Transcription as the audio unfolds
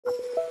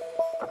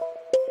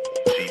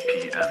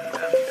Good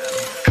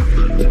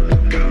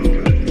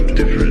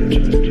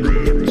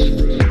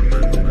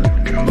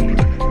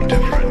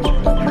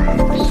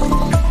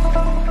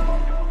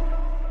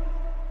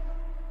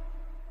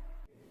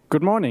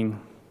morning.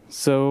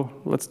 So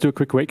let's do a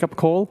quick wake-up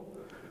call.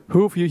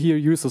 Who of you here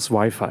uses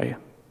Wi-Fi?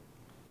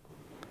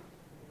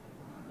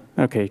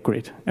 Okay,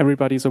 great.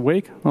 Everybody's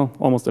awake? Well,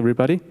 almost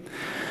everybody.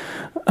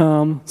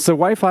 So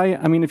Wi-Fi,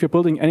 I mean, if you're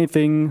building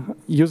anything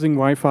using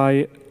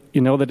Wi-Fi, you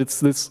know that it's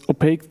this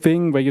opaque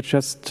thing where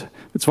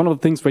it's one of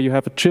the things where you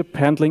have a chip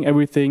handling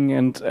everything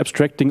and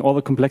abstracting all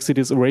the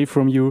complexities away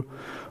from you.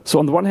 So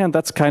on the one hand,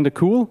 that's kind of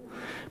cool,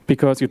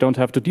 because you don't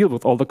have to deal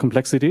with all the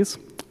complexities.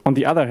 On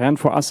the other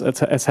hand, for us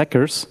as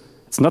hackers,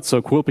 it's not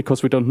so cool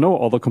because we don't know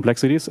all the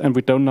complexities and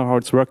we don't know how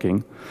it's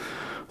working.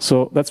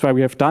 So that's why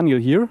we have Daniel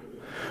here,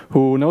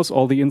 who knows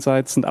all the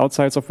insides and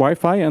outsides of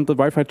Wi-Fi and the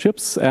Wi-Fi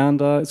chips, and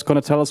is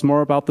going to tell us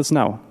more about this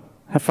now.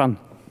 Have fun.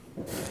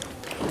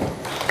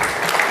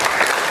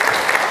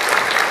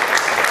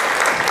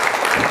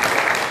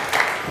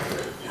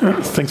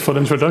 Thanks for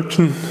the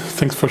introduction.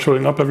 Thanks for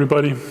showing up,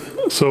 everybody.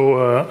 So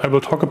I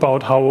will talk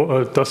about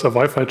how does a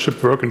Wi-Fi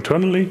chip work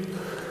internally.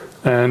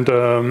 And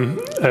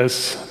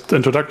as the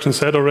introduction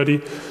said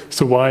already,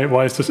 so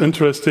why is this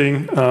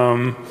interesting?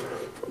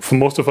 For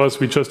most of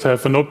us, we just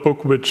have a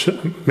notebook which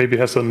maybe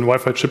has a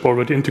Wi-Fi chip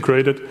already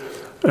integrated.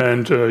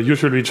 And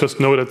usually we just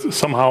know that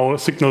somehow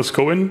signals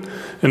go in.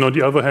 And on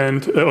the other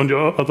hand, on the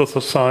other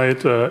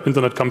side,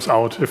 internet comes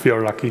out if we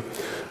are lucky.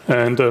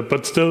 And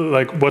but still,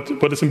 like,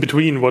 what is in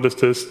between? What is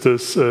this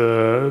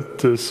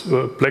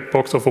black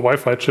box of a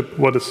Wi-Fi chip?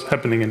 What is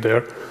happening in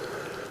there?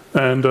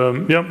 And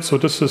yeah, so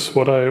this is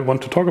what I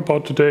want to talk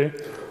about today.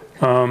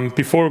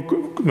 Before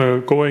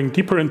going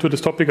deeper into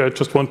this topic, I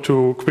just want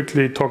to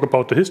quickly talk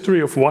about the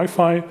history of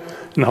Wi-Fi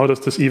and how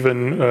does this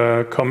even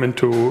come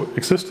into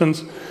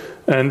existence.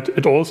 And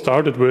it all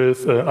started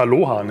with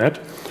AlohaNet,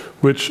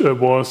 which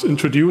was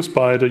introduced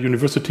by the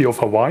University of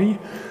Hawaii.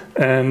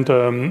 And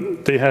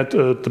they had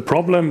the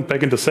problem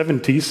back in the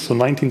 70s, so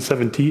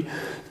 1970,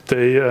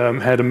 they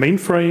had a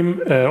mainframe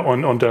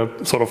on the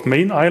sort of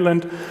main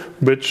island,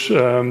 which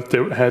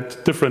they had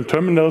different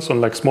terminals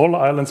on like smaller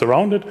islands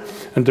around it,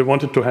 and they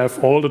wanted to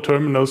have all the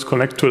terminals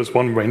connect to this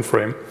one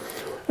mainframe.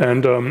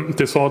 And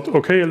they thought,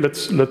 okay,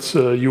 let's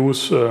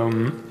use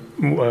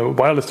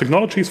wireless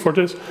technologies for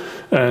this,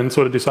 and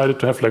so they decided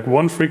to have like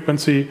one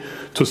frequency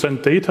to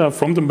send data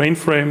from the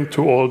mainframe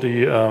to all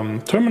the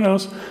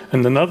terminals,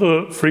 and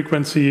another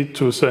frequency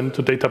to send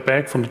the data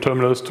back from the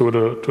terminals to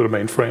the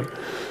mainframe.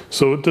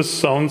 So this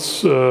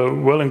sounds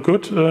well and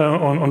good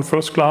on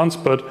first glance,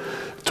 but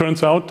it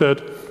turns out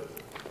that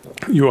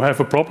you have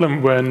a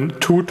problem when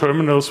two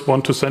terminals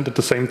want to send at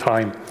the same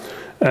time.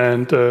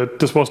 And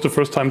this was the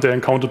first time they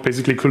encountered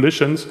basically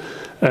collisions,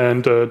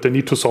 and they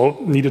needed to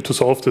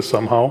solve this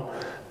somehow.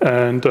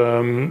 And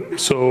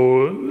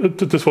so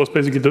this was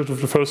basically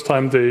the first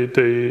time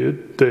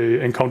they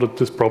encountered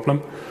this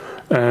problem.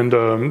 And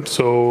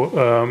so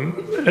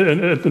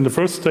in the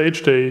first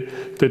stage,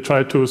 they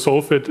tried to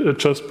solve it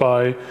just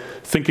by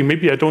thinking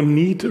maybe I don't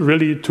need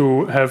really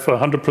to have a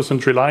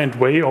 100% reliant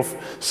way of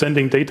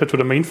sending data to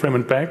the mainframe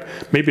and back.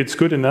 Maybe it's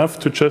good enough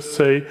to just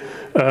say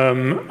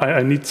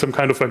I need some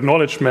kind of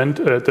acknowledgement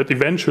that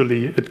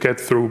eventually it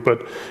gets through,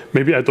 but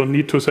maybe I don't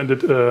need to send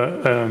it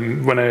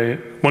when I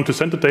want to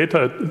send the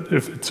data.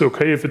 If it's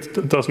okay if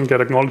it doesn't get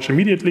acknowledged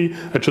immediately,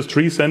 I just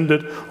resend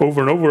it over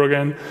and over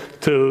again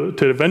till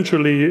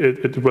eventually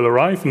it will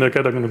arrive and I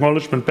get an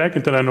acknowledgement back,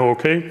 and then I know,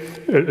 okay,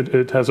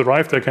 it has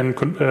arrived, I can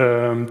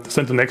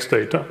send the next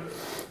data.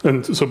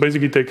 And so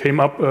basically they came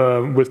up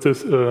with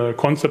this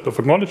concept of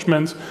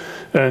acknowledgements,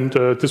 and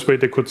this way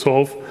they could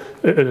solve,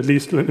 at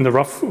least in a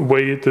rough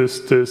way,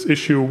 this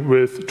issue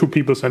with two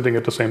people sending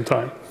at the same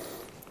time.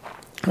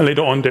 And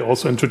later on they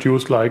also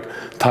introduced like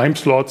time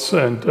slots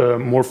and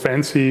more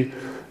fancy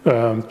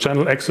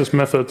channel access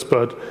methods,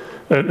 but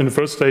in the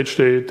first stage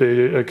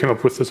they came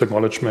up with this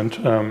acknowledgement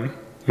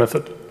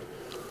method.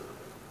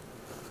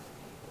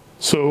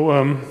 So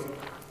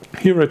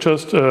here I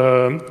just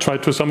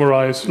tried to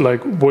summarize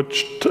like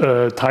which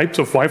types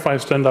of Wi-Fi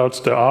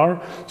standards there are.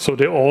 So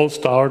they all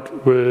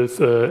start with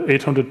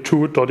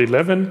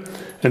 802.11,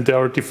 and they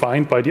are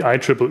defined by the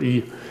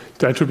IEEE.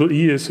 The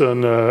IEEE is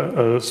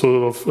a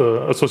sort of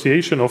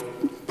association of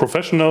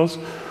professionals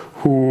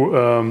who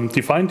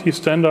define these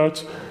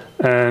standards.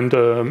 And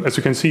as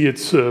you can see,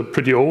 it's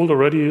pretty old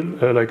already.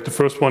 Like the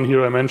first one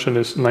here I mentioned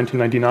is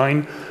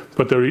 1999,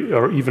 but there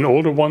are even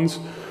older ones.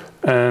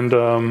 And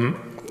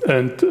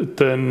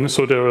then,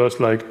 so there is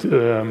like,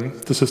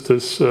 this is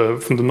this,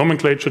 from the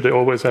nomenclature, they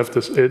always have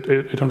this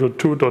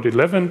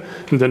 802.11,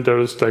 and then there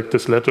is like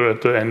this letter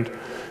at the end.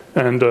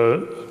 And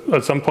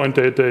at some point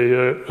they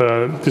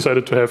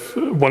decided to have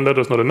one letter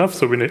is not enough,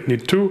 so we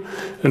need two.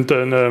 And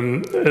then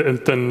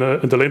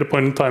at the later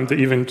point in time, they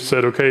even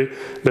said, okay,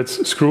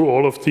 let's screw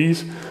all of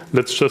these.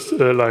 Let's just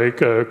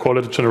call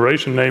it a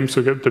generation name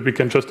so that we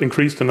can just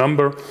increase the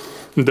number.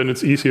 And then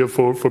it's easier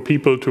for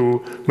people to,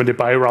 when they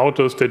buy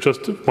routers, they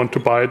just want to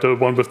buy the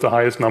one with the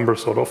highest number,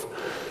 sort of.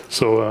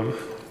 So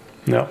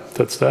yeah,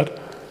 that's that.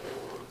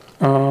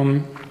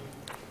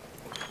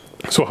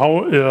 So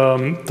how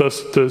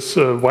does this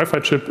Wi-Fi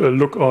chip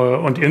look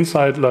on the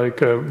inside, like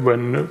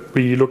when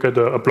we look at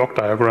a block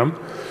diagram?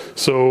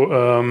 So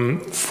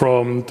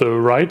from the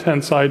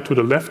right-hand side to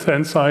the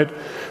left-hand side,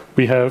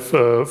 we have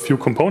a few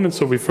components.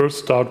 So we first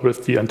start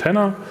with the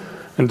antenna,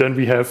 and then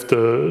we have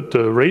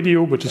the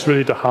radio, which is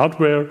really the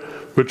hardware,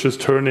 which is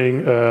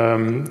turning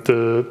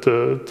the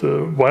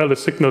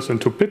wireless signals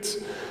into bits.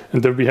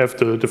 And then we have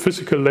the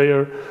physical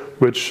layer,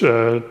 which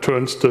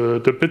turns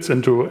the bits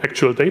into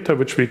actual data,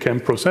 which we can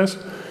process.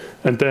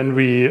 And then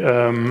we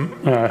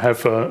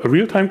have a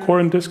real-time core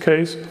in this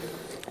case,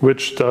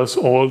 which does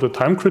all the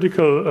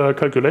time-critical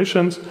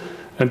calculations.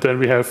 And then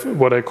we have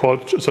what I call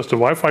just a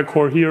Wi-Fi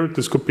core here.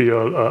 This could be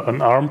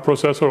an ARM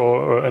processor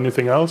or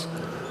anything else.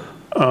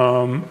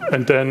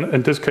 And then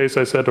in this case,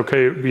 I said,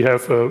 okay, we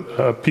have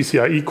a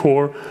PCIe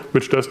core,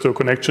 which does the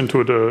connection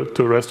to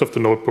the rest of the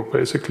notebook,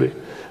 basically.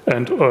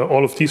 And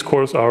all of these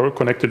cores are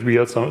connected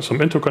via some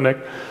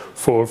interconnect.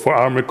 For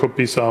ARM, it could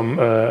be some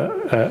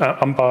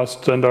AMBA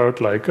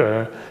standard like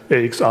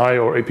AXI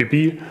or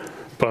APB,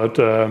 but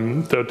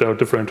there are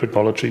different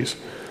technologies.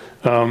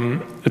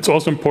 It's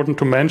also important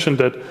to mention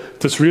that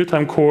this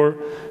real-time core,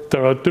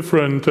 there are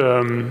different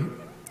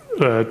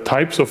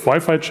types of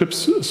Wi-Fi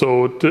chips.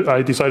 So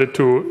I decided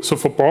so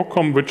for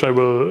Broadcom, which I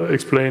will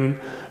explain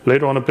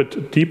later on a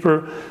bit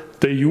deeper,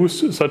 they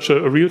use such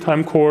a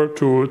real-time core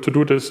to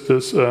do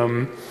these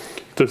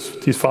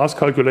fast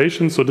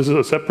calculations. So this is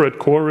a separate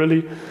core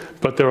really,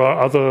 but there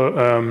are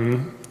other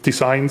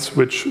designs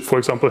which, for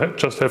example,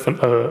 just have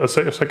a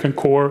second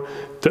core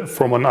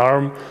from an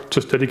ARM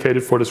just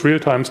dedicated for this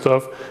real-time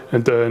stuff,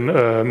 and then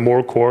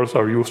more cores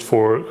are used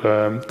for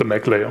the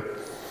MAC layer.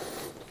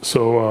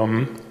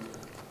 So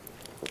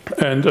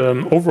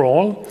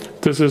overall,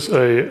 this is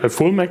a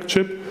full MAC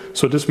chip.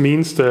 So this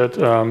means that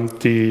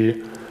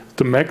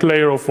the MAC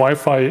layer of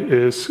Wi-Fi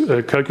is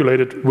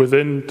calculated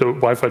within the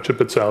Wi-Fi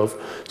chip itself.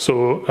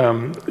 So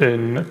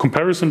in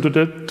comparison to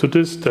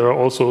this, there are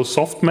also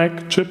soft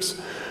MAC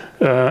chips.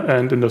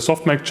 And in the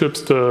soft MAC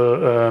chips,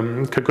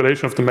 the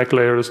calculation of the MAC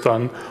layer is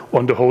done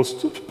on the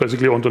host,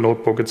 basically on the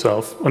notebook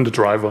itself, on the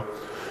driver.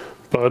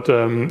 But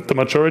the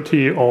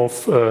majority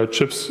of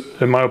chips,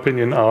 in my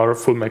opinion, are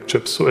full MAC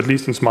chips. So at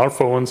least in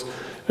smartphones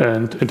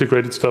and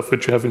integrated stuff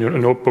which you have in your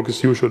notebook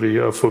is usually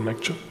a full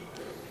MAC chip.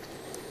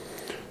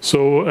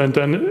 So, and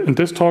then in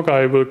this talk,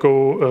 I will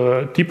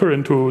go deeper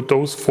into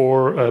those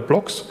 4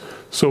 blocks.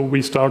 So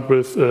we start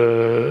with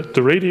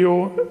the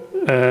radio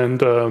and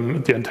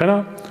the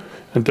antenna.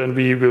 And then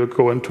we will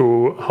go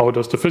into how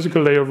does the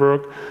physical layer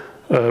work,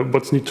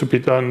 what's need to be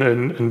done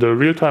in the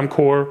real-time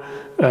core,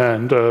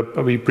 and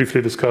we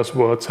briefly discuss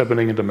what's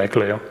happening in the MAC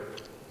layer.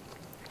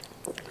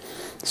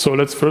 So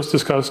let's first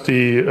discuss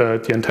the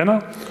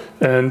antenna.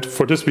 And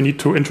for this, we need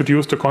to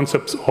introduce the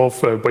concepts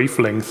of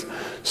wavelength.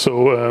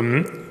 So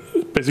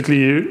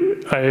basically,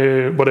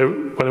 what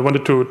I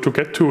wanted to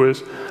get to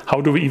is how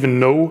do we even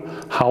know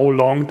how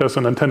long does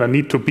an antenna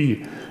need to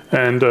be?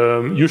 And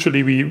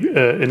usually we,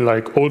 in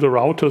like older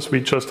routers,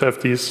 we just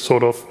have these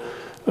sort of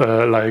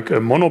like a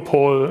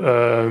monopole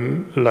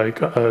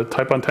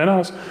type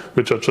antennas,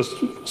 which are just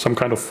some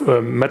kind of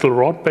metal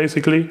rod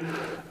basically.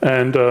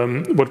 And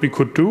what we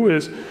could do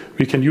is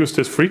we can use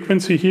this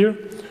frequency here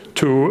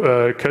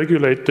to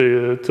calculate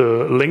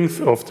the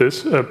length of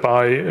this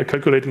by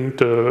calculating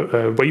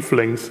the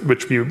wavelength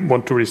which we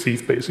want to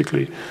receive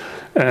basically.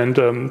 And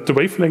the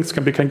wavelengths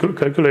can be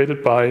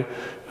calculated by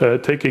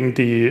taking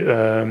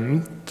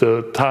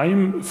the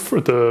time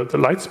for the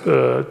light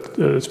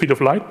speed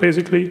of light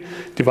basically,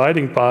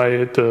 dividing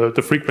by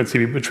the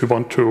frequency which we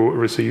want to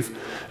receive.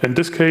 In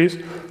this case,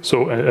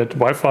 so at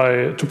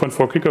Wi-Fi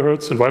 2.4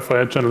 gigahertz and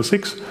Wi-Fi at channel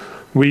 6,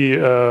 we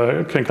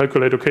can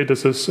calculate, okay,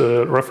 this is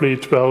roughly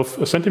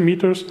 12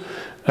 centimeters.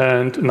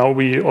 And now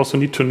we also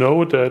need to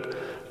know that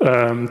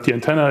the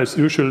antenna is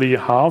usually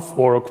half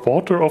or a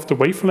quarter of the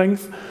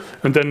wavelength.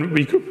 And then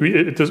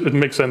it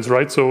makes sense,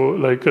 right? So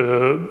like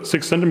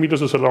 6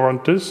 centimeters is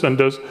around this, and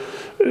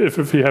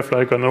if we have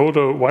like an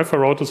older Wi-Fi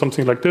router,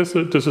 something like this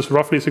is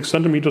roughly 6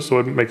 centimeters, so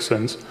it makes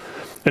sense.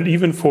 And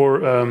even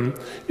for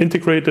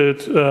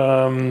integrated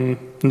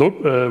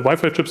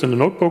Wi-Fi chips in the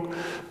notebook,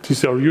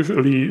 these are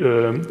usually,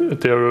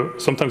 they're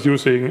sometimes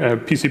using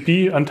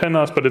PCB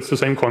antennas, but it's the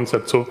same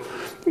concept. So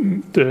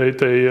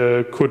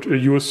they could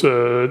use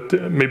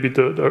maybe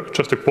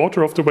just a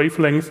quarter of the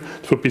wavelength.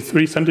 It would be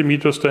 3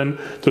 centimeters then.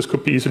 This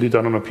could be easily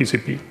done on a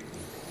PCB.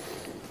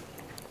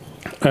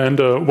 And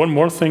one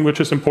more thing which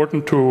is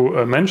important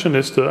to mention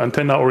is the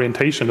antenna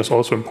orientation is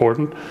also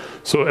important.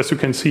 So as you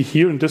can see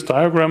here in this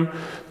diagram,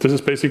 this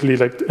is basically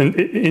like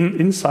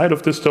inside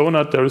of this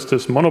donut there is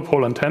this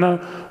monopole antenna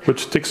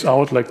which sticks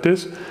out like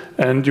this,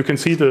 and you can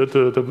see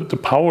the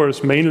power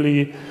is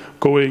mainly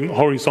going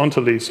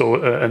horizontally, so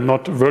and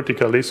not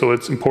vertically. So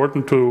it's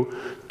important to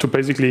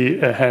basically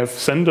have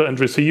sender and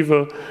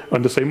receiver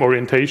on the same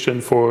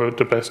orientation for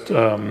the best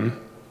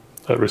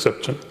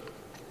reception.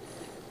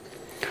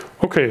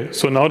 Okay,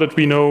 so now that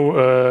we know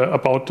a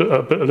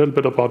little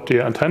bit about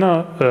the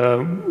antenna,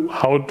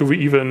 how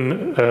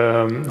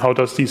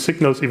does these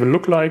signals even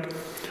look like?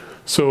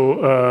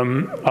 So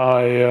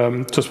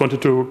I just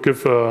wanted to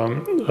give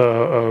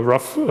a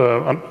rough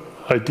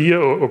idea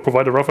or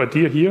provide a rough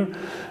idea here.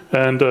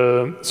 And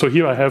so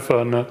here I have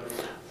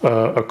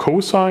a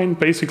cosine,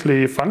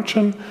 basically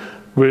function,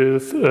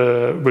 with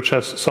which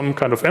has some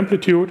kind of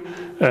amplitude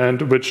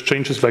and which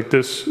changes like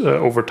this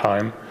over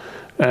time.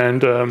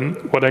 And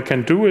what I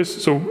can do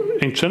is, so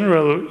in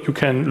general, you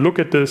can look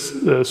at this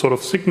sort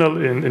of signal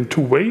in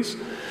two ways.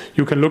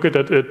 You can look at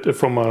it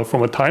from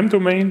a time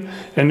domain,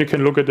 and you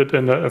can look at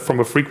it from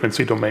a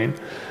frequency domain.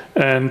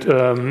 And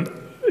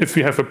if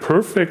you have a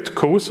perfect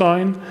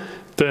cosine,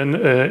 then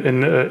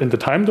in the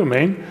time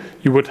domain,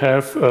 you would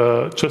have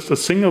just a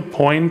single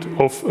point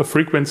of a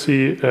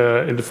frequency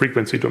in the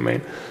frequency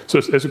domain. So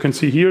as you can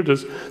see here,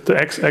 the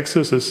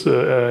x-axis is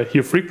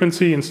here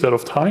frequency instead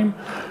of time.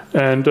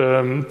 And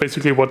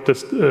basically what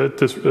this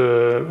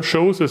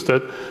shows is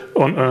that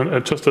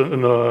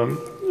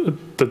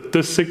that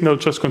this signal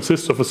just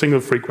consists of a single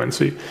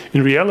frequency.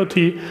 In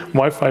reality,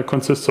 Wi-Fi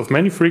consists of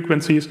many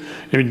frequencies.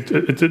 I mean,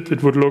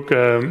 it would look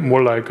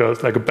more like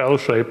a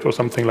bell-shaped or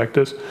something like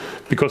this,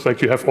 because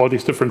like you have all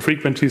these different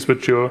frequencies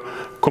which your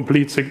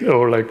complete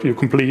signal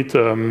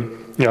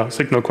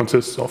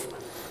consists of.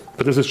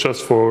 But this is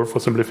just for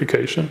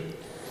simplification.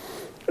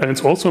 And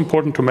it's also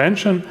important to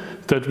mention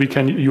that we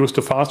can use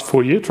the fast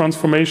Fourier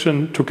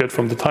transformation to get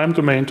from the time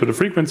domain to the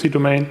frequency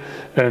domain,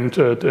 and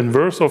the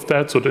inverse of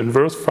that, so the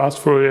inverse fast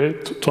Fourier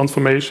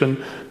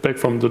transformation back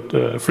from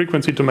the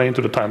frequency domain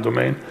to the time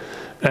domain.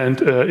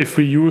 And if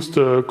we use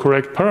the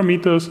correct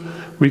parameters,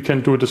 we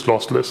can do this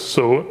lossless.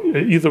 So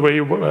either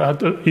way,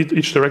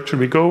 each direction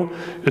we go,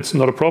 it's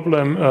not a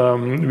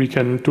problem. We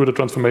can do the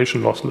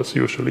transformation lossless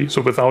usually,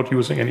 so without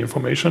using any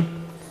information.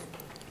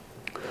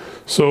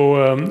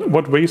 So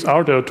what ways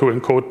are there to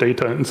encode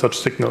data in such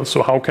signals?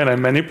 So how can I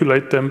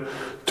manipulate them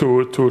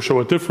to show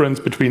a difference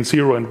between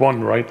 0 and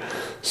 1, right?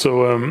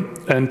 So,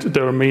 and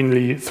there are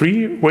mainly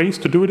 3 ways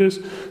to do this.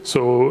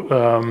 So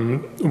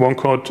one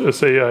could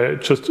say I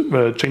just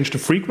change the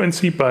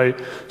frequency by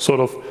sort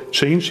of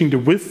changing the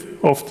width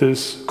of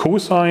this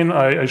cosine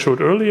I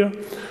showed earlier.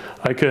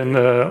 I can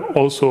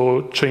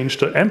also change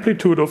the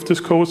amplitude of this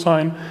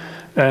cosine.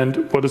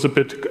 And what is a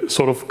bit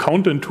sort of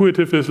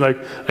counterintuitive is like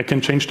I can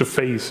change the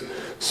phase.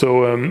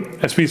 So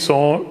as we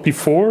saw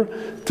before,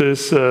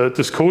 this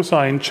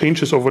cosine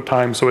changes over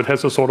time, so it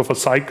has a sort of a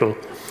cycle.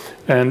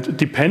 And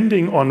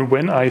depending on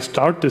when I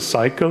start this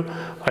cycle,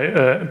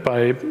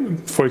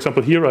 for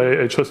example, here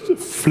I just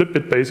flip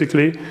it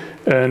basically,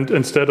 and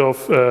instead of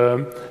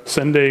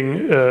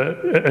sending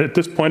at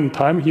this point in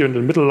time here in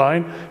the middle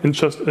line,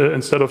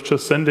 instead of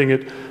just sending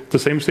it the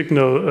same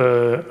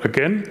signal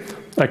again,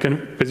 I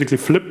can basically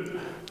flip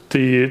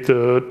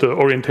the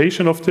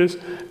orientation of this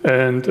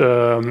and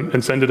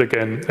send it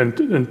again,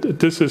 and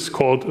this is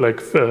called like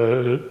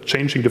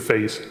changing the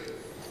phase.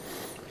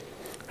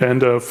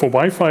 And for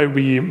Wi-Fi,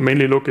 we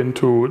mainly look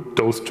into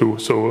those two,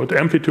 so the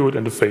amplitude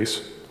and the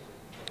phase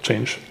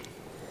change.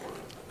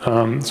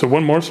 So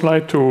one more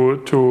slide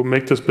to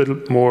make this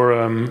bit more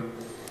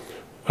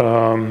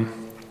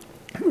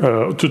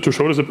to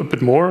show this a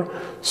bit more.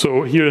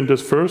 So here in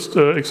this first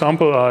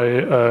example,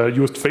 I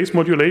used phase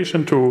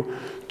modulation to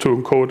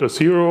encode a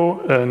 0,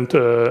 and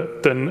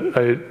then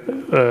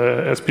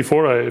as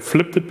before, I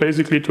flipped it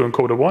basically to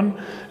encode a 1,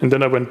 and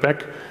then I went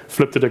back,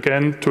 flipped it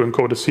again to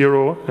encode a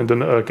 0, and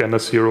then again a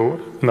 0,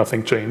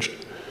 nothing changed.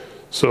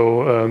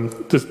 So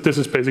this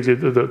is basically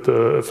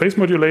the phase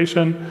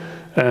modulation,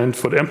 and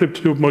for the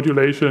amplitude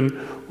modulation,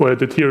 what I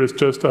did here is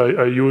just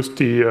I used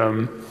the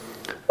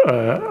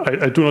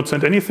I do not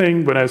send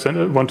anything when I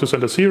want to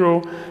send a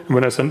 0, and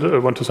when I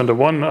want to send a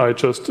 1, I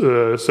just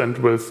send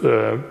with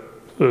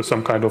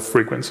some kind of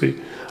frequency.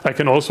 I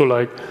can also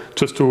like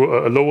just do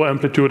a lower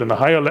amplitude and a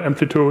higher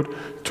amplitude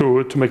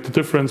to make the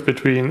difference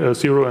between a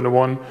 0 and a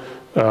 1.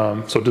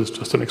 So this is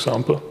just an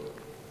example.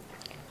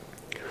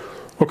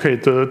 Okay,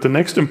 the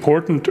next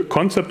important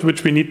concept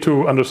which we need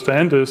to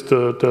understand is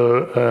the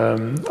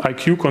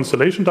IQ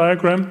constellation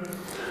diagram.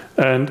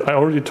 And I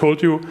already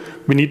told you,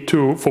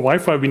 for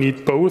Wi-Fi, we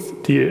need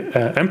both the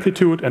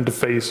amplitude and the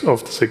phase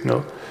of the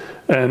signal.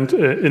 And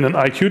in an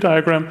IQ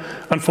diagram,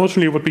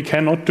 unfortunately, what we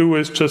cannot do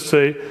is just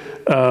say,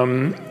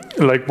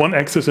 like one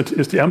axis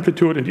is the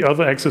amplitude and the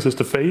other axis is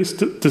the phase.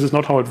 This is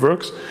not how it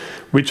works.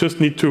 We just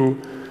need to,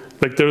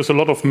 like there is a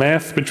lot of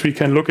math which we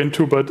can look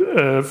into, but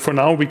for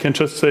now we can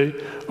just say,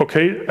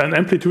 okay, an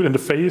amplitude and a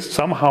phase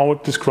somehow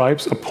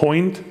describes a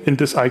point in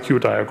this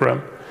IQ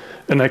diagram.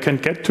 And I can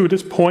get to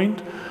this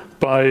point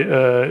by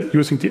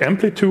using the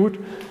amplitude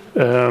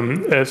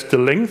as the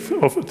length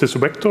of this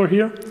vector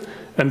here,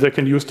 and I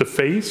can use the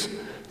phase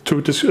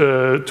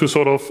to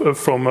sort of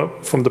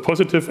from the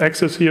positive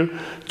axis here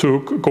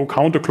to go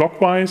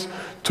counterclockwise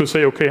to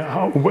say, okay,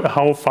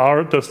 how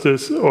far does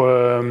this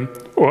or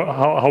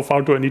how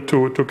far do I need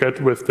to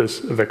get with this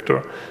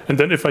vector? And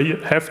then if I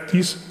have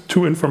these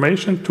two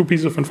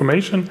pieces of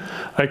information,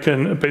 I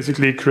can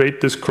basically create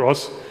this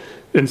cross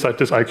inside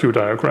this IQ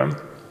diagram.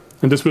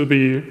 And this will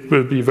be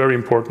very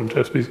important,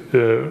 as we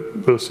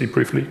will see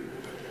briefly.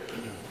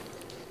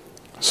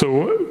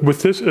 So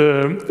with this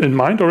in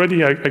mind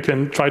already, I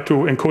can try to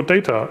encode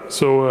data.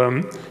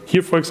 So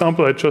here, for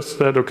example, I just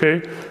said,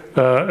 okay,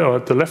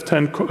 the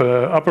left-hand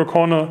upper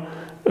corner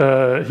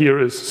here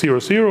is 0,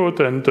 0,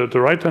 then the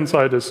right-hand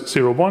side is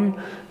 0,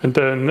 1, and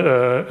then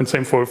and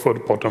same for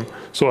the bottom.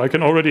 So I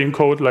can already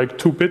encode like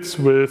 2 bits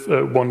with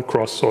 1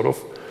 cross, sort of.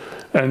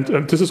 And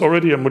this is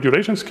already a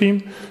modulation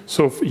scheme.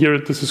 So here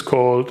this is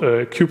called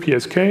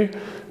QPSK,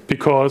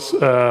 because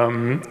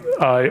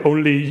I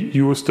only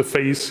use the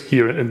phase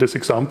here in this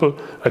example.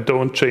 I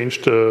don't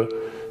change the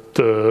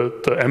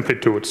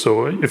amplitude.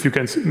 So if you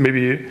can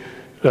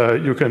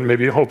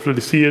maybe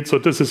hopefully see it. So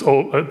this is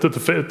all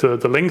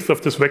the length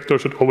of this vector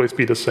should always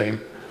be the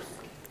same.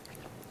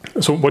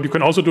 So what you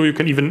can also do, you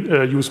can even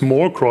use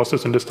more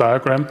crosses in this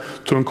diagram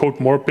to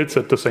encode more bits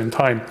at the same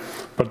time.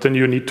 But then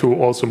you need to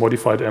also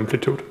modify the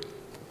amplitude.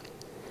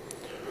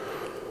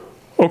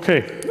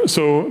 Okay,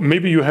 so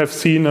maybe you have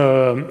seen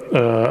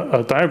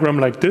a diagram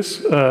like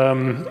this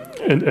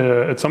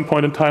at some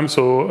point in time.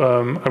 So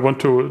I want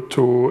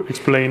to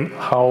explain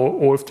how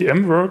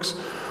OFDM works.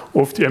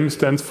 OFDM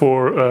stands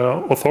for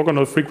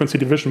orthogonal frequency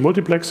division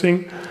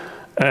multiplexing.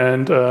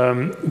 And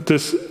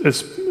this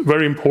is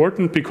very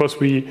important because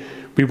we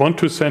want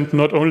to send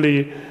not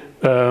only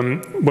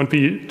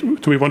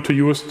we want to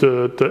use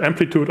the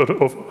amplitude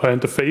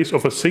and the phase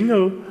of a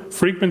single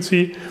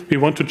frequency, we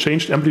want to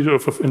change the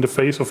amplitude in the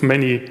phase of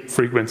many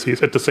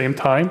frequencies at the same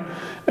time,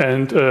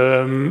 and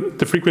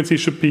the frequency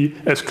should be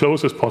as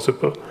close as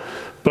possible.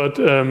 But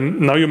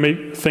now you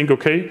may think,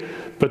 okay,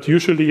 but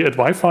usually at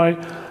Wi-Fi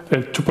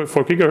at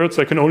 2.4 gigahertz,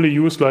 I can only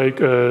use like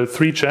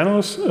 3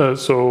 channels.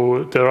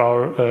 So there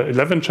are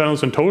 11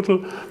 channels in total,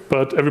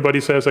 but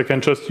everybody says I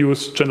can just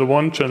use channel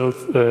 1, channel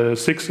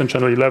 6, and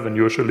channel 11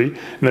 usually,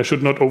 and I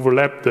should not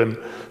overlap them.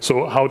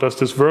 So how does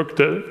this work?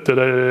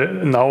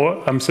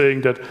 Now I'm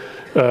saying that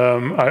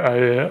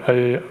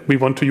we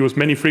want to use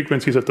many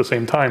frequencies at the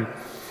same time.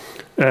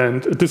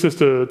 And this is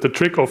the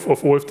trick of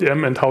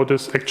OFDM, and how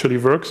this actually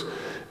works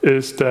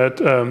is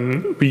that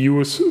we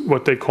use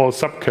what they call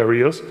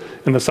subcarriers,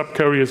 and the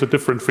subcarrier is a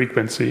different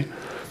frequency.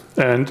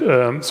 And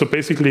so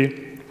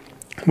basically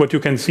what you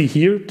can see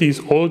here,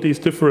 all these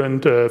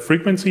different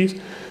frequencies,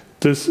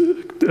 this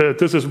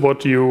is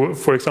what you,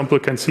 for example,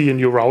 can see in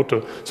your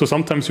router. So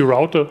sometimes your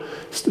router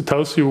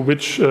tells you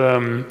which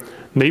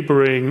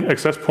neighboring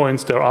access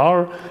points there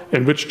are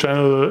and which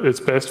channel is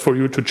best for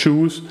you to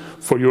choose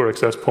for your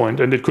access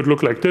point. And it could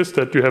look like this,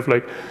 that you have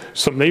like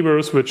some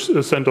neighbors which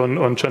send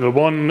on channel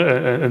 1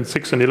 and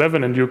 6 and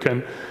 11, and you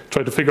can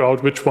try to figure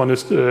out which one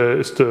has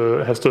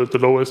the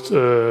lowest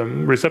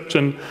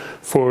reception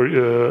for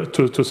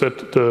to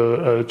set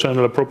the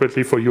channel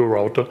appropriately for your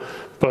router.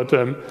 But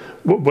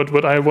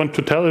what I want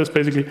to tell is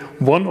basically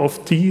one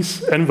of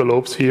these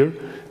envelopes here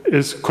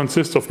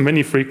consists of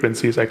many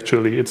frequencies.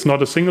 Actually, it's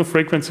not a single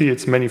frequency,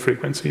 it's many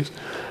frequencies.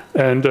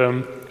 And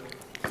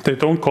they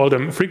don't call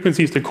them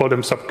frequencies, they call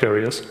them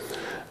subcarriers.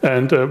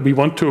 And we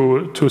want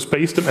to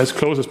space them as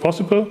close as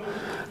possible.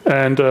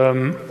 And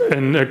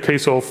in the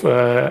case of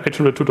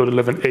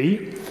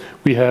 802.11a,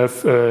 we have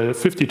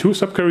 52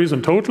 subcarriers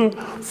in total.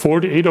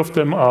 48 of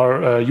them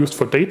are used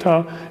for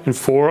data, and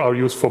 4 are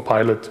used for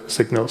pilot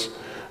signals.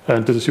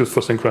 And this is used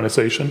for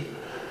synchronization.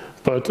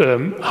 But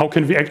how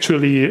can we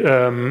actually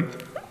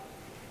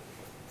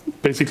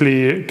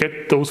basically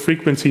get those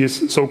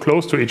frequencies so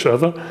close to each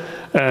other?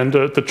 And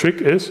the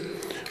trick is,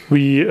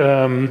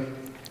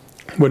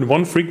 when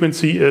one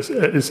frequency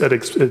is at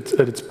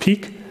its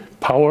peak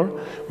power,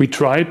 we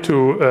try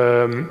to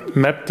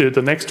map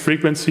the next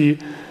frequency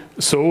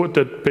so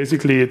that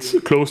basically it's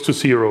close to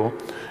 0.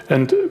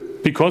 And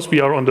because we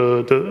are on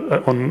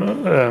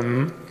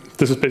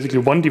this is basically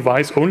one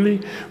device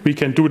only, we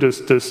can do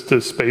this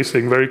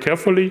spacing very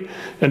carefully,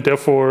 and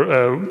therefore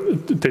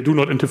they do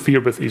not interfere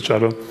with each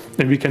other.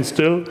 And we can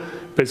still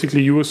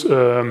basically use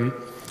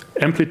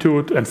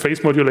amplitude and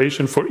phase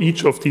modulation for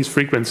each of these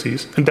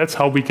frequencies. And that's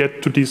how we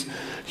get to these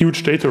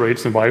huge data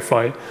rates in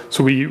Wi-Fi.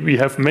 So we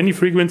have many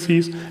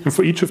frequencies, and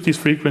for each of these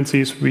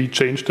frequencies we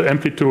change the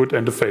amplitude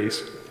and the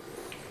phase.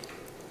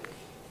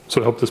 So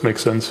I hope this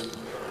makes sense.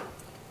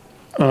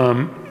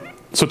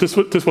 So this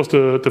was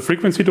the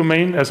frequency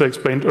domain, as I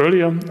explained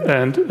earlier,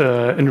 and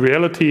in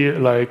reality,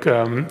 like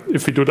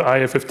if we do the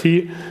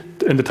IFFT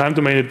in the time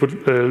domain, it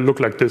would look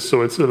like this.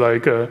 So it's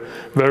like a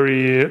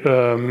very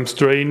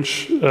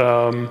strange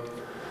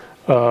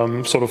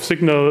sort of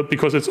signal,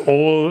 because it's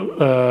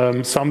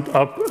all summed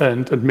up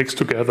and mixed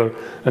together,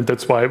 and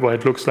that's why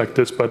it looks like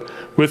this. But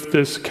with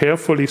this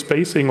carefully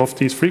spacing of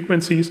these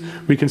frequencies,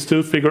 we can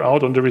still figure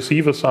out on the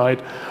receiver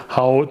side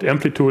how the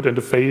amplitude and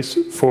the phase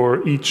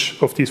for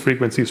each of these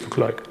frequencies look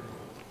like.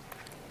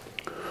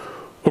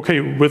 Okay,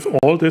 with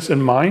all this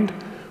in mind,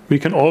 we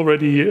can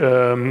already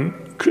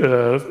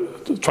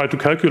try to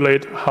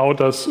calculate how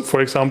does,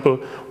 for example,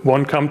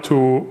 one come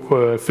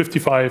to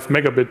 55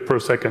 megabit per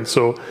second.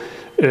 So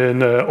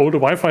in older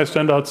Wi-Fi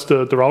standards,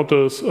 the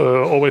routers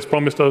always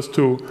promised us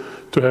to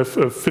have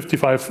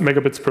 55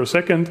 megabits per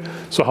second.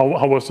 So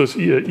how was this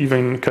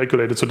even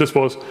calculated? So this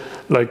was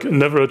like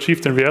never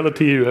achieved in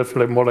reality. You have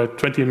like more like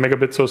 20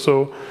 megabits or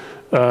so,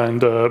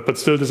 and but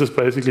still, this is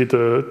basically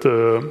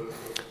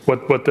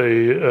what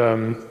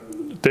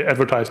they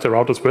advertise their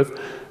routers with.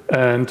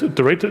 And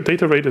the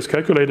data rate is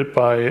calculated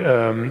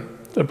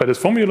by this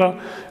formula,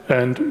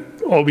 and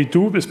all we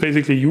do is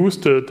basically use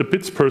the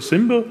bits per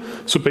symbol.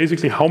 So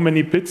basically how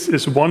many bits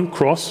is one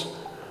cross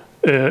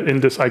in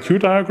this IQ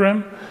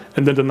diagram,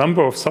 and then the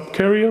number of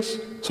subcarriers,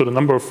 so the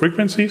number of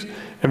frequencies,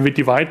 and we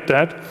divide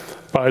that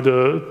by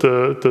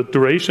the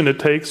duration it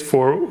takes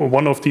for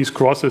one of these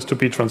crosses to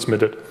be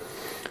transmitted.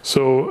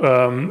 So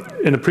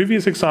in the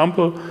previous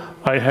example,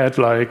 I had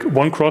like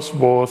one cross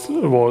was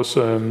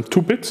 2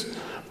 bits.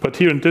 But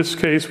here in this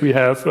case, we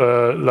have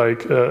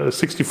like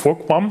 64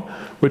 QAM,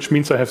 which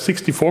means I have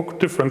 64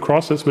 different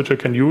crosses which I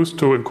can use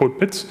to encode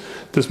bits.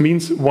 This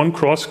means one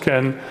cross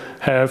can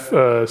have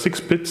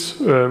 6 bits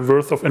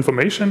worth of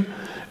information.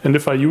 And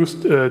if I use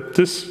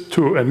this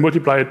and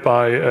multiply it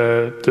by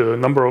the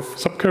number of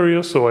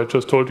subcarriers, so I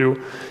just told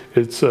you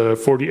it's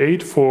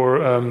 48 for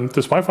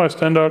this Wi-Fi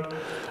standard,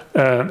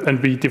 and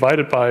we divide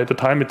it by the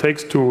time it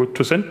takes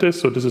to send this,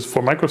 so this is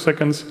 4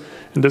 microseconds.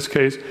 In this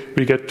case,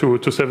 we get to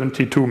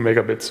 72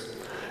 megabits.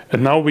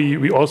 And now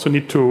we also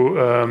need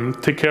to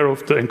take care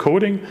of the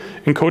encoding.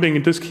 Encoding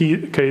in this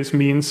case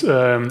means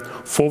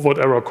forward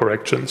error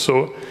correction.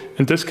 So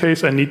in this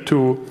case, I need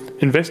to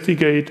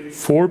investigate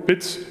 4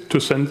 bits to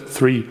send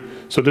 3.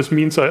 So this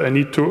means I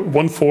need to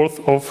 1/4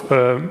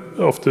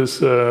 of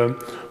this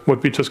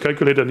what we just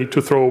calculated, I need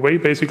to throw away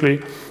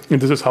basically,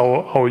 and this is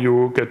how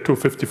you get to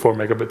 54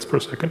 megabits per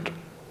second.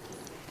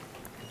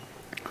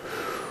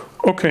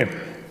 Okay.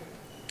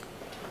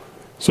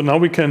 So now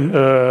we can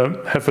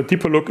have a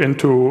deeper look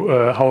into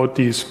how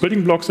these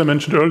building blocks I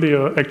mentioned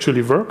earlier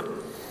actually work.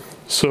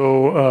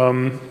 So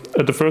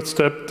at the first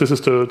step, this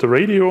is the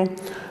radio,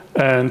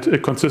 and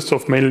it consists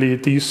of mainly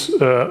these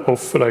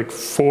of like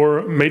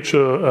 4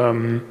 major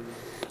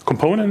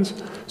components.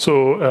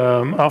 So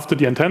after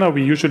the antenna,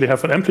 we usually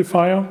have an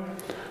amplifier,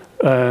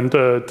 and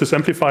this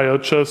amplifier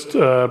just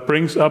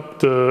brings up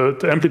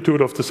the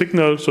amplitude of the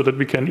signal so that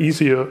we can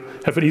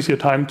have an easier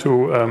time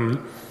to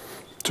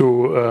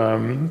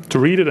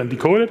read it and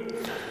decode it.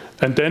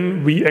 And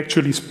then we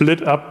actually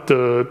split up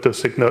the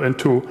signal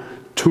into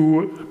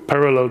 2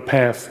 parallel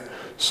paths.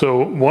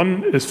 So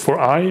one is for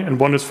I and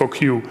one is for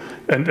Q.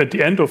 And at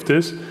the end of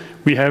this,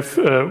 we have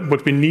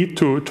what we need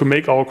to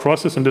make our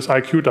crosses in this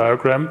IQ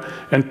diagram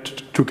and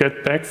to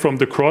get back from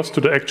the cross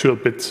to the actual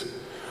bits.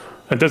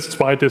 And that's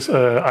why this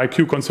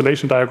IQ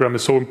constellation diagram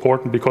is so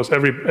important, because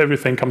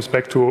everything comes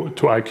back to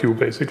IQ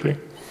basically.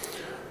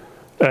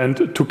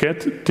 And to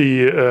get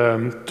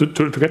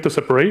the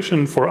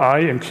separation for I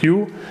and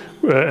Q,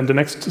 and the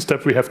next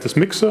step we have this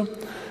mixer.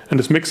 And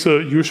this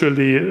mixer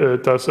usually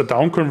does a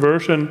down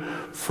conversion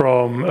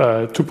from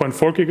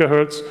 2.4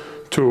 gigahertz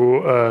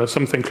to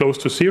something close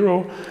to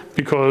 0,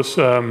 because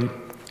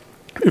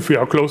if we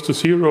are close to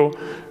 0,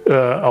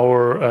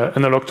 our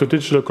analog to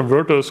digital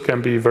converters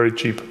can be very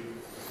cheap.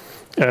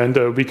 And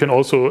we can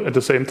also, at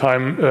the same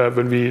time,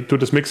 when we do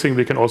this mixing,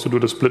 we can also do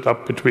the split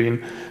up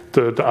between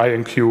the I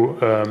and Q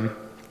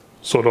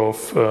sort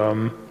of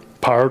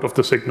part of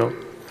the signal.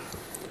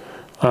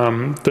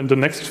 Then the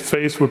next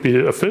phase would be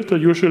a filter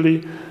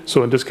usually.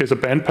 So in this case, a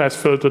bandpass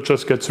filter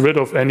just gets rid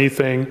of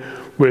anything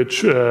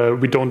which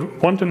we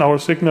don't want in our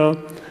signal.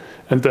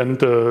 And then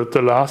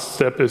the last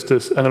step is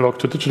this analog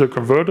to digital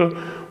converter,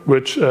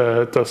 which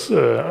does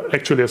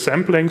actually a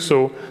sampling.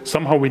 So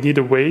somehow we need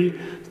a way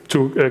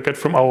to get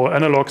from our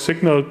analog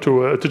signal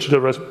to a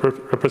digital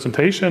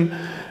representation.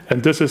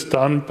 And this is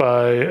done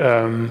by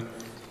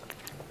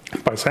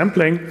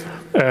sampling,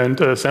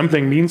 and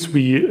sampling means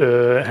we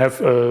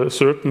have a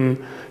certain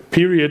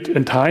period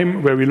in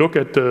time where we look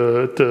at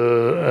the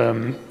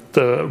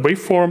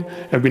waveform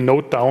and we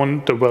note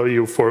down the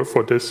value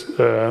for this,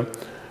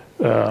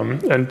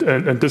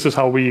 and this is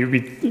how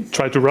we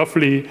try to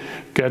roughly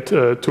get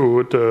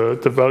to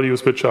the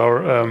values which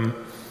are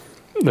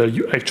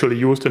actually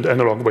used in the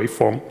analog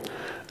waveform.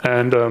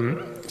 And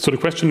so the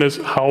question is,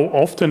 how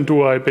often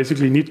do I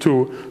basically need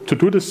to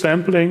do this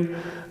sampling?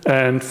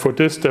 And for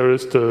this, there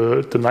is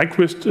the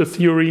Nyquist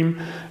theorem,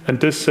 and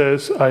this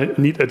says I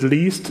need at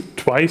least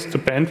twice the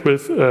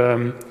bandwidth.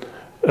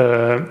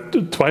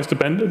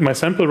 My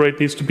sample rate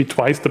needs to be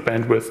twice the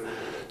bandwidth.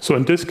 So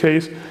in this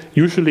case,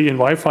 usually in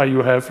Wi-Fi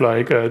you have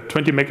like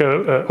 20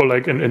 mega, or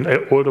like in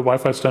older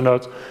Wi-Fi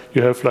standards,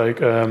 you have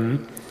like 20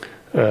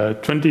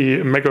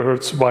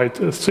 megahertz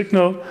wide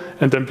signal,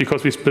 and then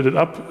because we split it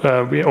up,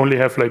 we only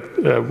have like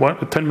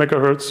 10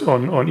 megahertz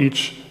on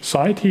each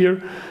side here.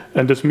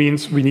 And this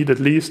means we need at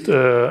least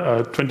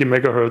a 20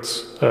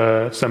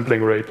 megahertz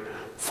sampling rate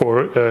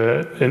for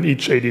in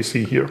each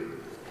ADC here.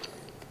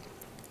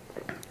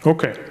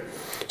 Okay,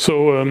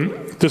 So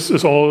this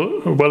is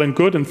all well and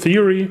good in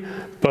theory,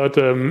 but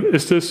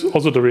is this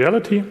also the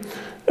reality?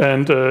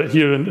 And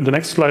here in the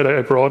next slide,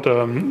 I brought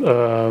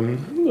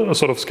a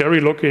sort of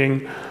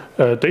scary-looking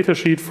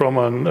datasheet from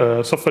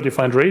a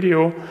software-defined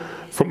radio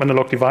from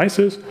analog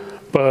devices.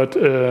 But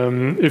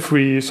if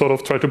we sort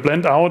of try to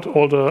blend out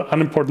all the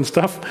unimportant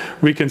stuff,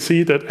 we can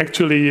see that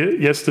actually,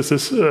 yes, this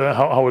is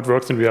how it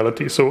works in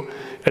reality. So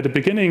at the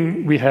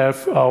beginning, we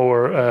have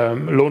our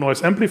low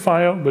noise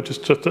amplifier, which is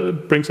just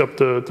brings up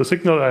the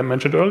signal I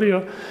mentioned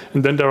earlier.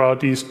 And then there are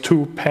these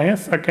two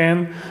paths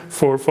again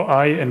for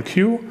I and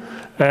Q.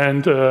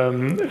 And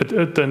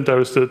then there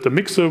is the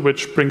mixer,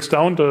 which brings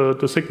down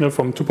the signal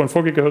from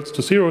 2.4 gigahertz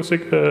to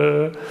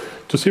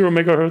 0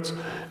 megahertz.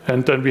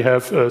 And then we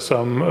have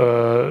some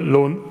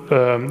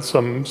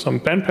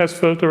bandpass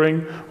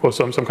filtering or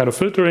some kind of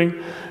filtering.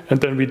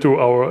 And then we do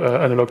our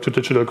analog to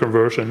digital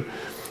conversion.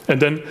 And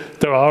then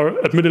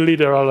admittedly,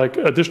 there are like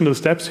additional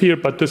steps here,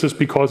 but this is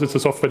because it's a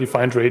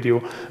software-defined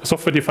radio. A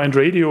software-defined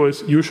radio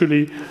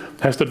usually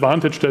has the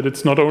advantage that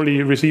it's not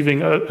only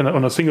receiving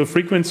on a single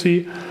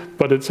frequency,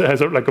 but it has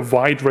like a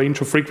wide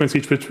range of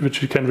frequencies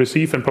which you can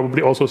receive and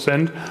probably also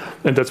send,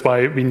 and that's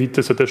why we need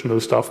this additional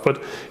stuff. But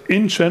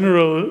in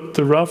general,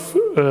 the rough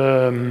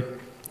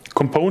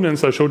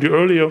components I showed you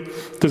earlier,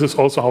 this is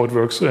also how it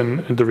works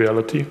in the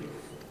reality.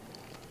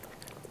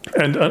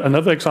 And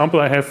another example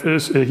I have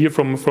is here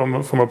from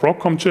a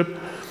Broadcom chip.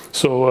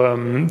 So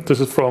this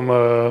is from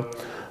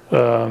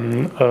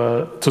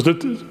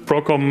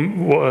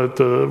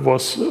Broadcom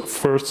was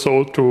first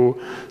sold to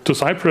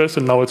Cypress,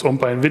 and now it's owned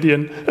by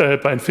Infineon.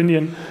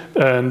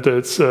 And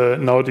it's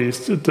now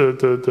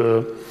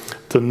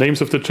the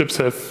names of the chips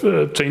have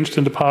changed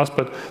in the past,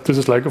 but this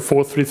is like a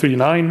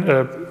 4339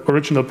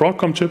 original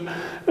Broadcom chip.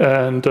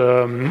 And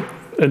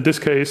in this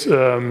case,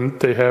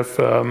 they have.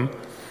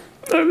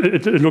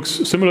 It looks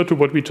similar to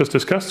what we just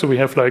discussed. So we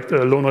have like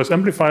the low noise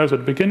amplifiers at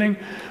the beginning.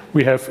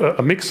 We have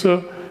a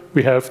mixer.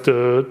 We have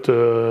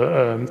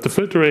the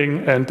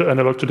filtering and the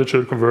analog to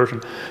digital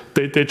conversion.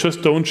 They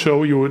just don't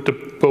show you the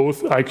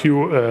both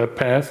IQ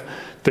path.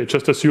 They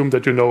just assume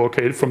that you know,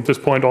 okay, from this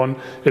point on,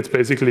 it's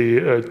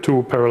basically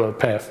two parallel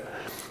paths.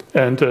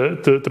 And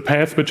the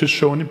path which is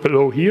shown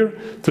below here,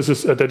 this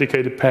is a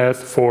dedicated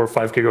path for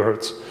 5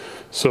 gigahertz.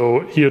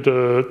 So here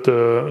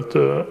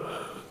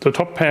the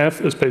top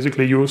path is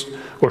basically used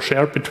or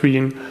shared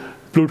between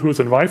Bluetooth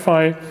and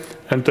Wi-Fi,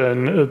 and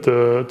then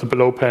the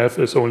below path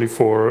is only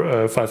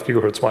for 5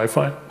 gigahertz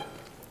Wi-Fi.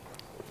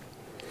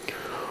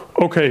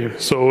 Okay,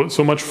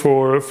 so much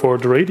for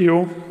the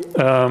radio.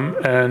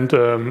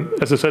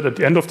 As I said, at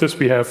the end of this,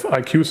 we have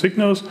IQ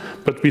signals,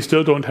 but we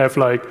still don't have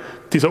like,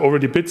 these are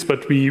already bits,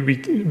 but we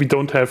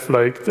don't have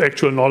like the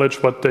actual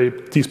knowledge what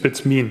these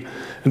bits mean.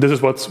 And this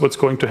is what's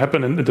going to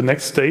happen in the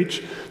next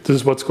stage. This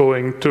is what's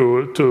going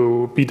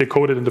to be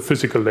decoded in the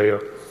physical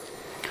layer.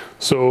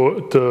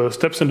 So the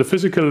steps in the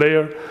physical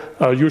layer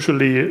are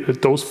usually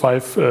those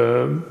 5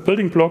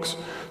 building blocks.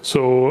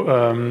 So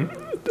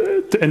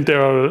and they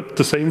are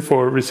the same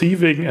for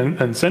receiving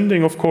and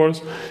sending, of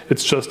course.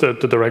 It's just that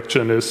the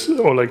direction is,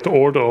 or like the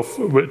order of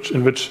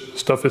in which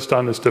stuff is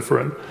done is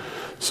different.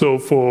 So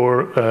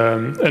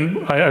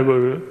and I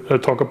will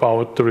talk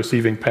about the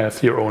receiving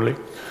path here only.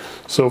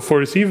 So for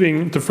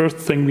receiving, the first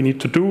thing we need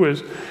to do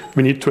is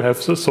we need to have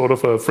sort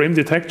of a frame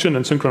detection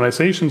and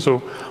synchronization.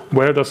 So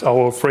where does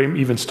our frame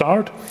even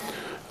start?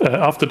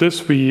 After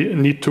this, we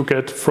need to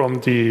get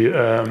from the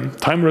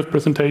time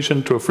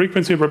representation to a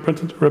frequency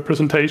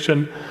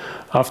representation.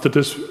 After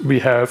this, we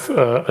have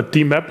a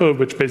demapper,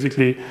 which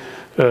basically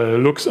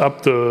looks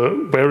up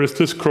where is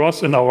this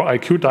cross in our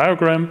IQ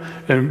diagram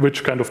and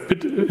which kind of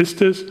bit is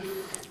this.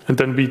 And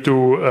then we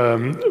do,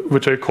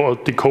 which I call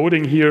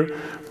decoding here,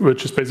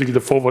 which is basically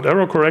the forward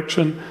error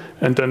correction.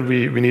 And then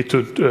we need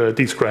to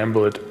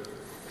descramble it.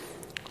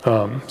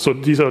 So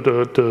these are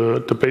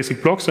the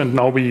basic blocks, and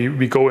now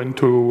we go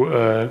into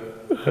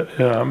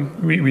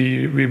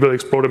we will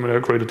explore them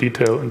in greater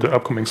detail in the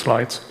upcoming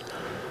slides.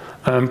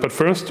 But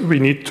first, we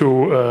need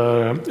to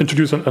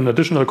introduce an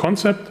additional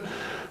concept,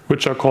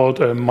 which are called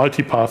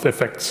multipath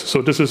effects.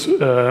 So this is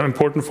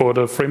important for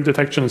the frame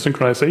detection and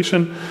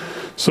synchronization.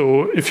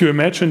 So if you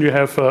imagine you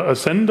have a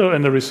sender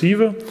and a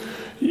receiver,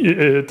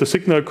 the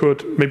signal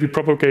could maybe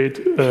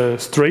propagate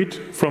straight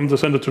from the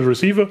sender to the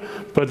receiver,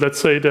 but let's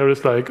say there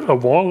is like a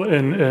wall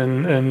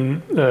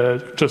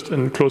just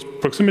in close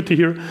proximity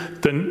here,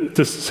 then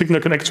this signal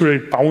can actually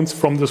bounce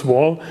from this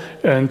wall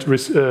and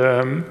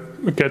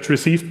get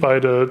received by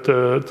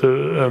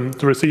the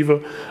receiver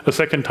a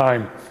second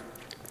time.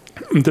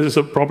 And this is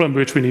a problem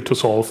which we need to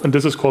solve, and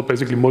this is called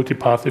basically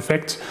multipath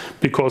effects,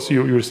 because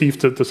you receive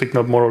the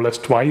signal more or less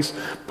twice,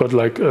 but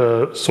like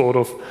sort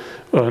of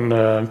on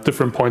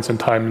different points in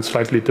time, and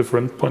slightly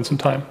different points in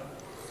time.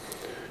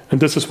 And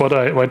this is what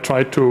I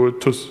tried to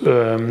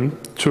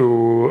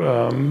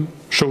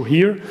show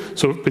here.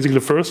 So basically,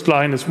 the first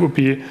line would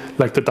be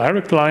like the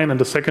direct line, and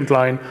the second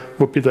line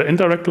would be the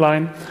indirect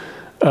line,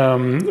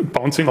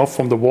 bouncing off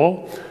from the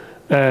wall.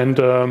 And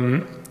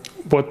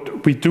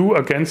what we do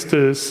against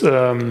this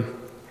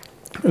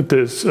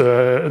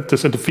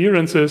this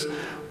interference is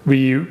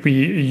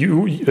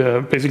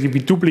basically we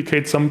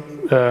duplicate some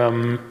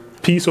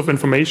piece of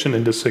information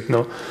in the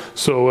signal.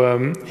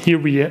 So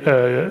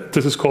here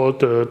this is called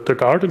the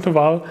guard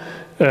interval,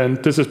 and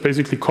this is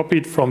basically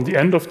copied from the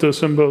end of the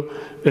symbol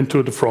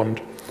into the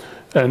front.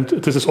 And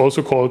this is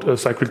also called a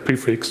cyclic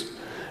prefix.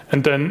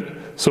 And then,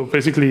 so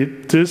basically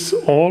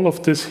all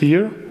of this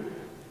here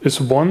is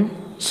one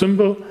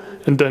symbol,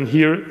 and then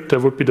here there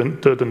would be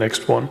the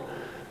next one.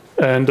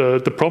 And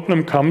the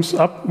problem comes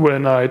up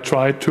when I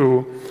try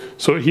to,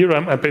 so here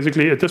I'm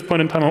basically, at this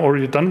point in time, I'm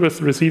already done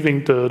with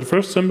receiving the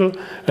first symbol,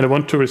 and I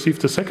want to receive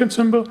the second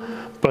symbol,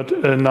 but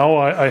now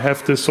I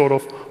have this sort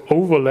of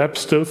overlap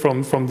still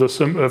from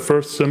the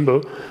first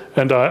symbol,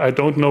 and I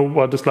don't know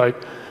what is like,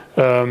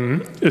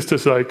 is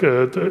this like,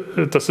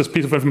 does this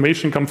piece of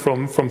information come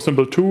from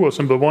symbol 2 or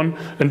symbol 1,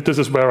 and this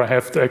is where I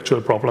have the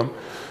actual problem.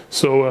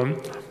 So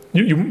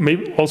you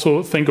may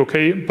also think,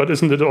 okay, but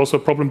isn't it also a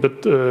problem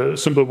that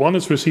symbol 1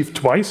 is received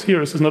twice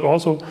here? Is this not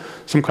also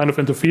some kind of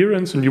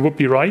interference? And you would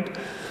be right.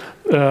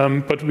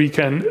 But we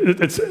can,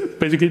 it's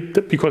basically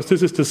because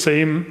this is the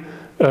same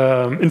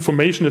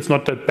information, it's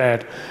not that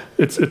bad.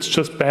 It's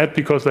just bad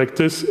because like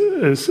this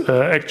is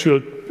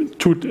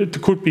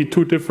it could be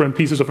two different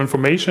pieces of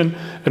information,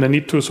 and I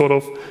need to sort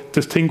of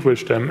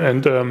distinguish them.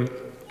 And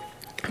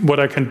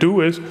what I can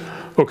do is,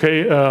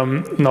 okay,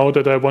 now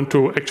that I want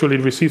to actually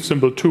receive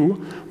symbol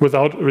 2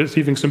 without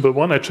receiving symbol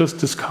 1, I just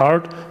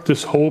discard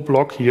this whole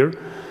block here,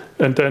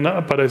 and then,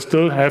 but I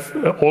still have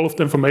all of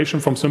the information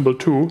from symbol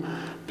 2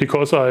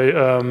 because I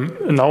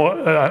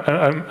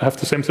have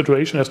the same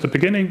situation as the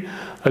beginning.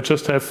 I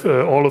just have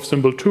all of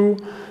symbol 2,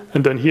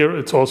 and then here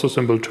it's also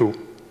symbol 2.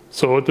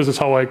 So this is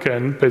how I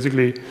can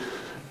basically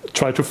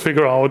try to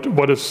figure out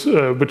what is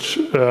which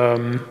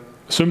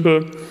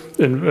symbol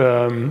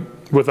in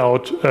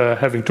without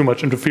having too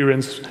much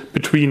interference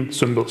between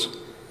symbols.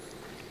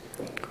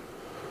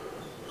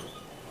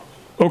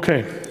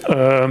 Okay,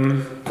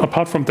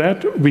 apart from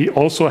that, we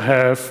also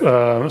have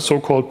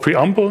so-called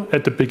preamble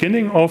at the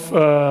beginning of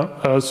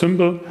a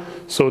symbol.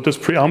 So this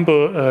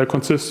preamble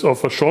consists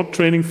of a short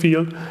training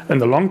field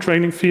and a long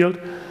training field,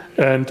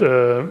 and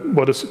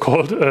what is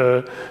called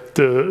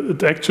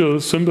the actual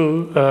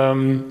symbol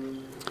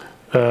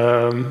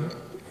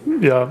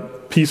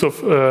piece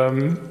of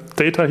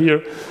data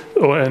here.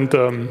 And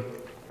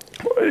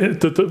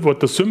what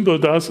the symbol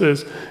does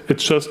is it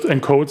just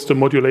encodes the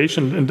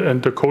modulation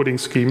and the coding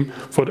scheme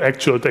for the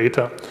actual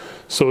data.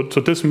 So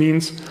this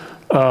means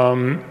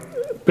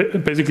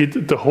basically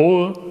the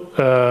whole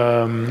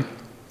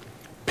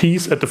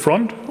piece at the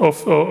front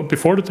of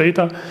before the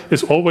data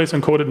is always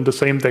encoded in the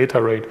same data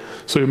rate.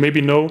 So you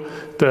maybe know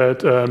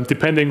that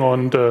depending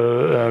on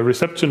the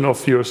reception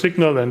of your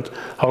signal and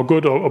how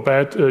good or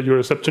bad your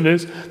reception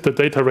is, the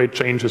data rate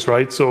changes,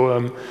 right?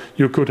 So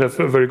you could have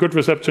a very good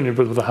reception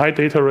with a high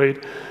data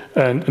rate,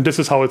 and this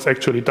is how it's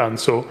actually done.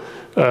 So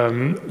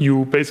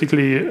you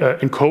basically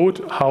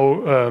encode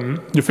how,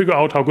 you figure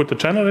out how good the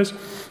channel is,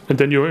 and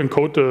then you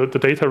encode the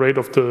data rate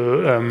of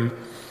the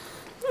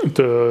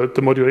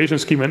modulation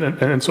scheme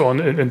and so on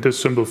in this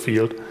symbol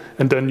field.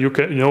 And then you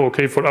can,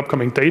 okay, for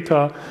upcoming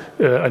data,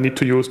 I need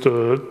to use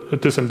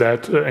this and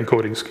that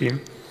encoding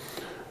scheme.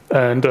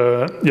 And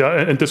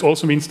and this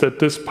also means that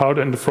this part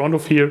in the front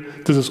of here,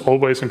 this is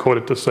always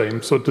encoded the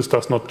same, so this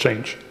does not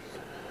change.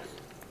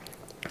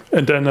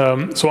 And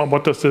then, so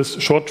what does this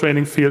short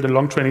training field and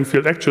long training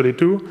field actually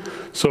do?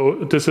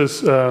 So this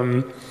is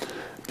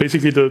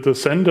basically the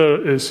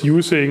sender is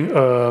using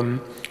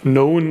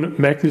known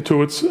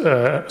magnitudes,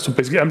 so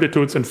basically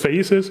amplitudes and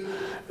phases,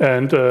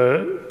 and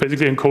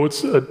basically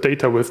encodes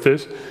data with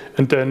this.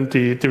 And then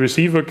the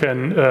receiver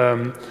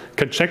can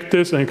check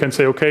this and can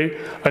say, okay,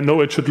 I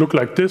know it should look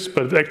like this,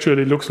 but it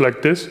actually looks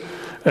like this.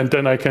 And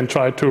then I can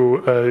try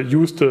to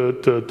use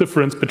the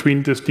difference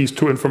between these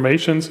two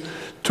informations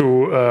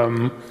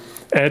to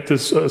add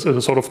this as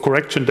a sort of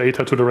correction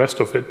data to the rest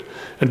of it.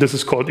 And this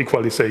is called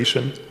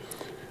equalization.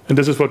 And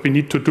this is what we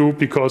need to do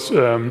because,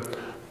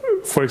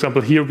 for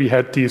example, here we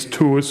had these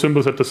two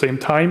symbols at the same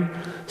time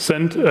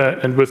sent,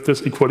 and with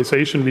this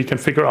equalization we can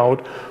figure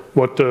out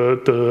what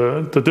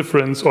the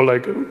difference, or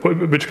like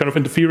which kind of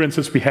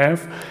interferences we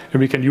have, and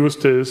we can use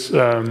this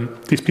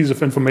these pieces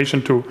of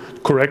information to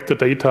correct the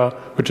data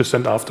which is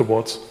sent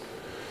afterwards.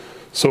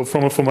 So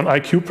from an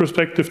IQ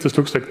perspective, this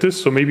looks like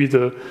this. So maybe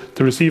the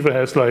receiver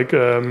has like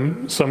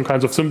some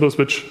kinds of symbols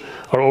which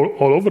are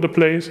all over the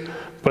place,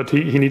 but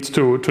he needs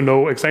to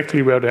know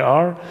exactly where they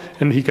are,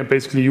 and he can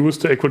basically use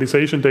the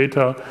equalization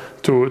data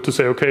to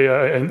say,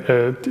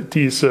 okay,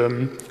 these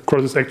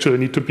crosses actually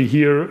need to be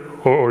here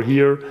or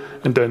here,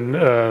 and then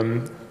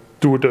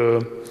do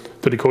the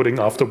decoding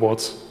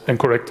afterwards and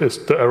correct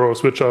the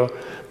errors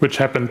which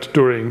happened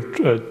during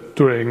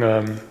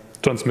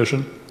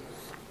transmission.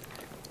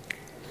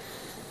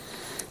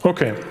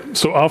 Okay,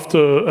 so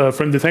after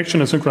frame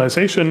detection and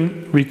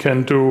synchronization, we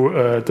can do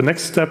the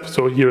next step.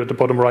 So here at the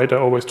bottom right, I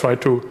always try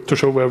to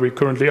show where we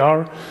currently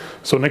are.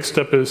 So next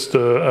step is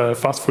the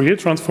fast Fourier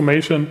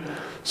transformation.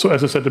 So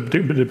as I said at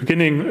the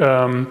beginning,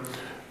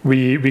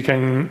 we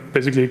can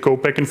basically go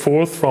back and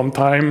forth from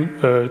time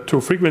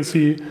to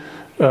frequency,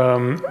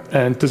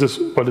 and this is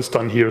what is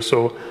done here.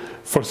 So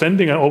for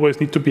sending, I always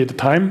need to be at the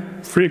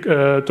time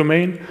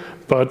domain,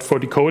 but for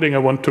decoding, I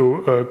want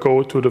to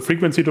go to the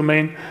frequency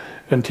domain.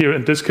 And here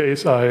in this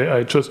case,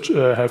 I just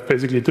have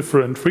basically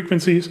different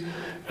frequencies,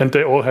 and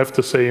they all have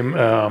the same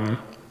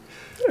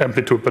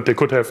amplitude, but they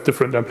could have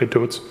different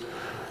amplitudes.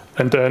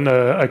 And then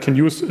I can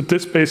use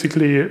this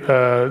basically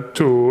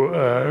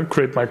to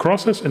create my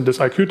crosses in this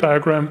IQ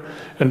diagram,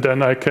 and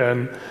then I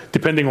can,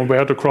 depending on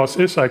where the cross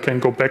is, I can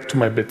go back to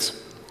my bits.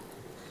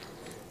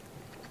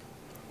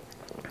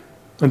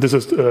 And this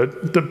is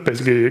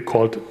basically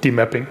called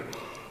demapping.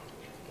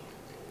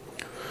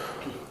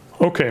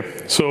 Okay,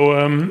 so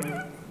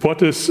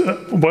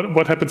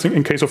what happens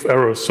in case of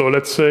errors? So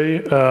let's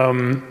say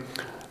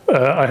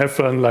I have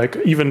an like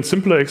even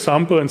simpler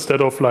example.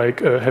 Instead of like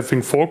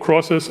having 4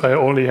 crosses, I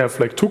only have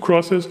like 2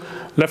 crosses.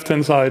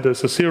 Left-hand side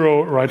is a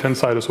 0, right-hand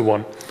side is a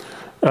 1.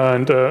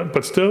 And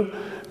but still,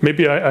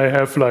 maybe I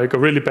have like a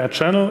really bad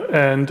channel,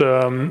 and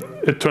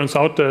it turns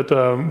out that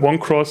one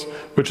cross,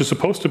 which is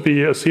supposed to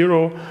be a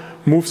 0,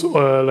 moves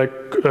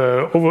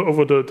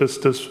over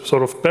this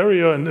sort of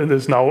barrier, and it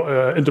is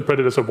now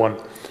interpreted as a 1.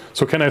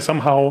 So can I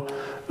somehow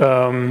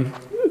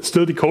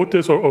still decode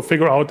this, or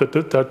figure out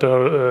that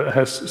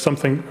has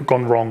something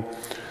gone wrong?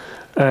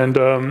 And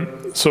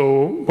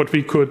so what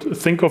we could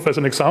think of as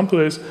an example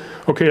is,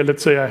 okay,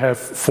 let's say I have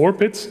 4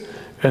 bits,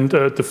 and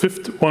the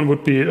 5th one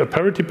would be a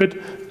parity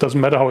bit.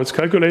 Doesn't matter how it's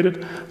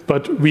calculated,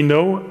 but we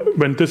know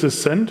when this is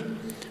sent,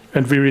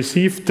 and we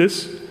receive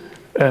this,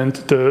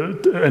 and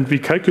we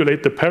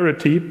calculate the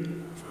parity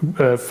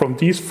from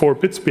these 4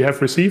 bits we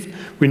have received,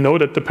 we know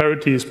that the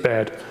parity is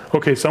bad.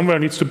 Okay, somewhere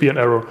needs to be an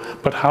error,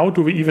 but how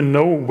do we even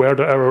know where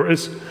the error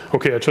is?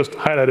 Okay, I just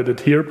highlighted it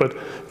here, but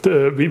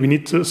we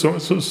need to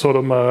sort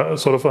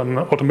of an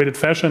automated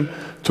fashion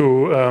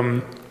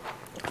to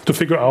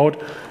figure out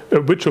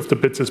which of the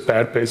bits is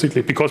bad,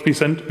 basically, because we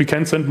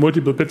can send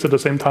multiple bits at the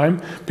same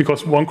time,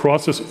 because one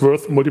cross is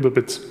worth multiple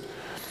bits.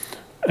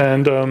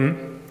 And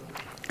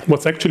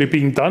what's actually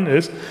being done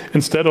is,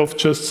 instead of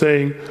just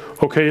saying,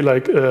 okay,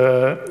 like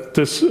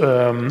this,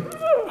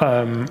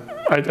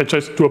 I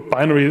just do a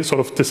binary sort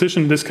of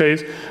decision in this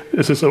case,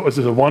 is this a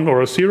 1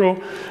 or a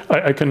 0?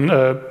 I can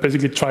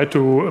basically try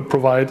to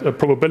provide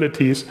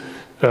probabilities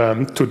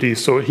to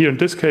these. So here in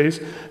this case,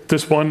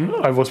 this one,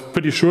 I was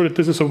pretty sure that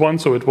this is a 1,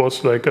 so it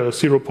was like a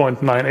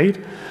 0.98.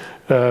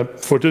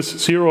 For this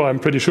 0, I'm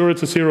pretty sure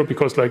it's a 0,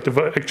 because like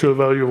the actual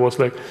value was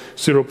like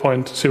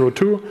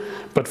 0.02.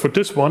 But for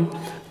this one,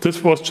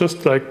 this was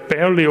just like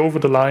barely over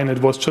the line.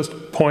 It was just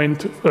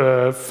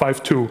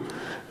 0.52.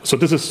 So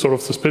this is sort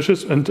of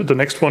suspicious, and the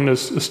next one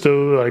is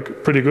still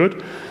like pretty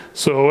good.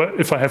 So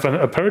if I have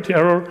a parity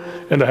error,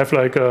 and I have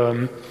like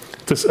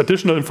this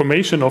additional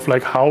information of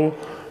like how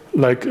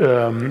like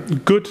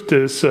good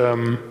this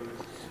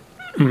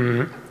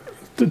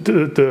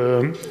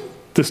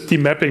this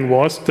demapping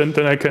was,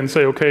 then I can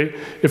say, okay,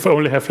 if I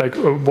only have like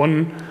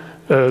one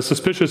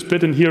suspicious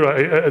bit in here,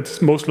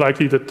 it's most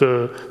likely that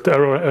the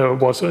error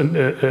was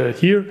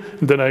here,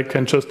 and then I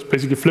can just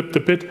basically flip the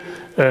bit,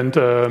 and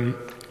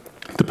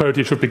the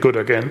parity should be good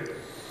again.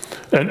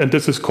 And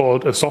this is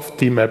called a soft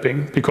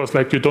demapping, because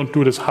like you don't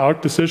do this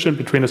hard decision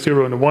between a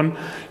 0 and a 1,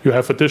 you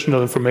have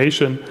additional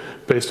information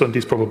based on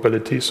these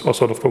probabilities, or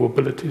sort of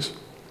probabilities.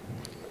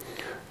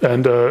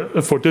 And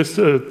for this,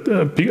 an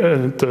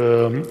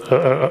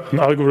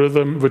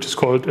algorithm which is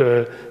called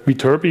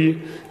Viterbi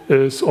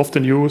is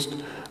often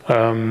used,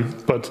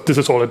 but this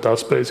is all it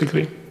does,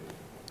 basically.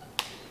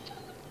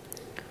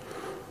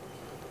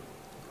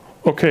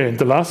 Okay,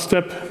 the last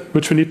step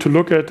which we need to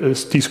look at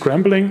is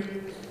descrambling.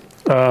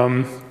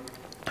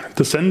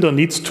 The sender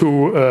needs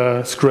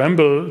to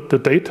scramble the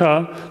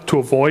data to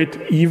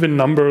avoid even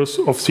numbers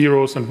of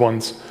 0s and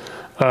 1s.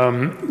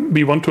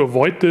 We want to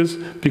avoid this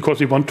because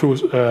we want to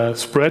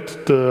spread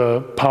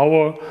the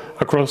power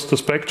across the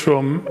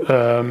spectrum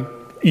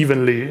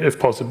evenly, if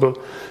possible.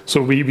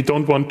 So we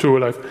don't want to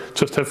like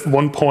just have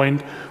one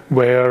point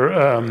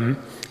where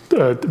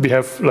we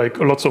have like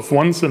lots of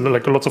 1s and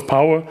like lots of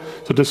power.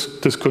 So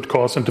this could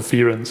cause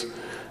interference.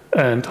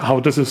 And how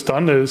this is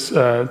done is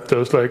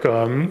there's like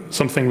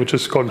something which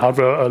is called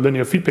hardware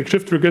linear feedback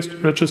shift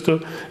register,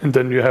 and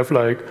then you have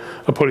like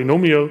a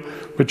polynomial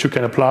which you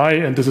can apply,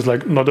 and this is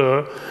like not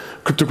a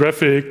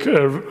cryptographic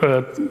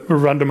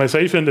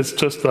randomization, it's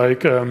just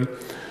like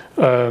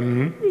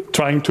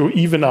trying to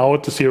even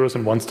out the 0s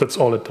and 1s, that's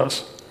all it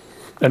does.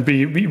 And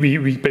we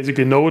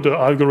basically know the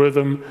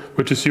algorithm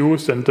which is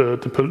used, and the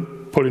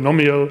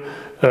polynomial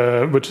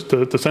which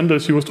the sender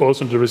is used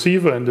also in the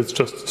receiver, and it's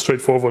just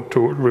straightforward to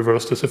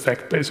reverse this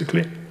effect,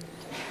 basically.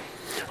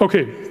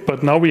 Okay,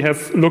 but now we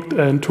have looked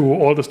into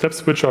all the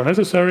steps which are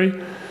necessary,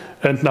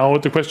 and now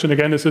the question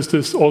again is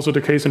this also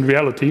the case in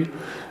reality?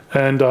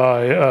 And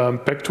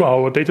back to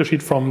our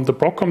datasheet from the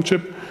Broadcom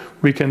chip,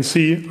 we can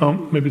see,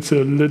 maybe it's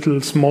a little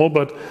small,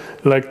 but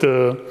like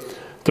the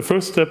The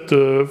first step,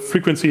 the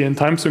frequency and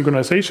time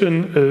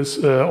synchronization,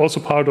 is also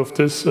part of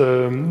this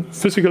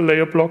physical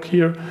layer block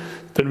here.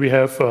 Then we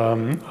have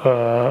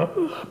a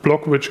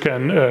block which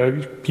can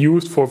be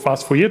used for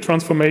fast Fourier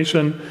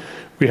transformation.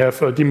 We have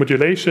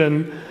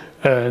demodulation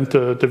and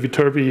the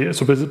Viterbi,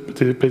 so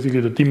basically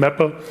the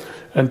demapper,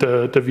 and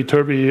the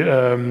Viterbi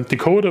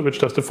decoder, which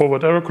does the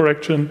forward error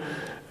correction,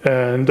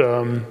 and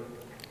then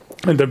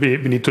we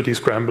need to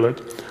descramble it.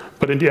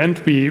 But in the end,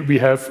 we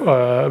have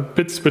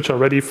bits which are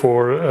ready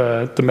for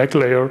the MAC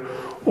layer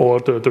or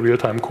the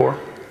real-time core.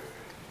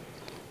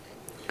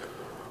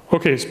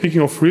 Okay,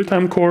 speaking of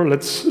real-time core,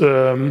 let's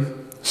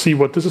see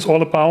what this is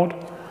all about.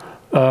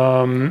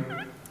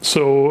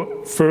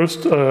 So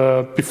first,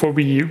 before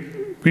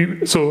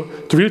so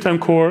the real-time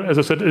core, as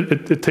I said,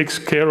 it takes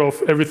care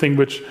of everything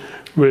which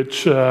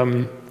leads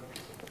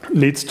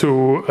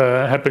to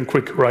happen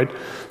quick, right?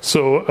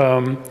 So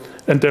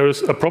and there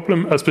is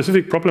a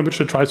specific problem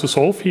which it tries to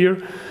solve here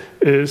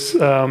is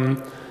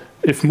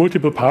if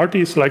multiple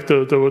parties, like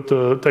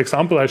the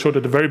example I showed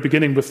at the very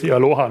beginning with the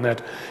Aloha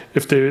net,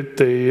 if they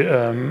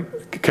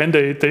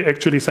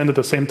actually send at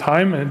the same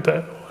time? And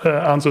the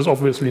answer is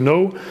obviously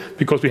no,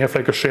 because we have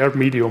like a shared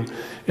medium.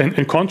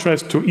 In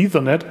contrast to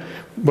Ethernet,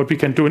 what we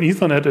can do in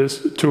Ethernet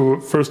is to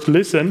first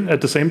listen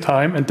at the same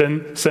time and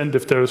then send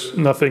if there's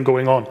nothing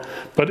going on.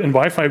 But in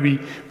Wi-Fi,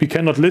 we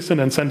cannot listen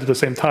and send at the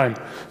same time.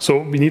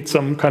 So we need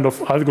some kind of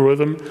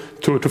algorithm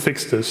to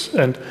fix this.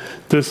 And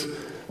this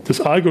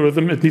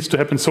algorithm, it needs to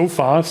happen so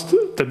fast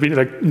that we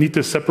need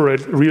to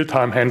separate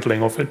real-time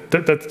handling of it.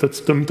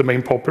 That's the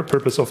main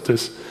purpose of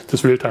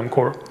this real-time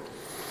core.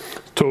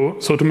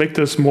 So to make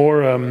this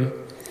more,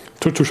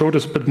 to show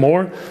this a bit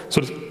more,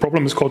 so this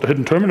problem is called the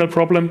hidden terminal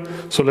problem.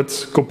 So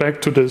let's go back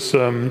to this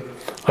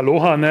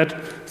Aloha net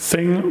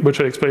thing,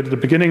 which I explained at the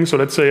beginning. So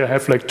let's say I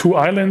have like two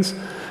islands,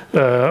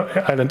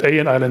 island A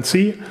and island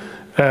C.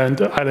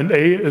 And island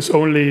A is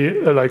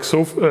only like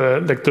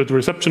the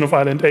reception of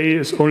island A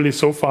is only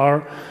so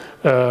far,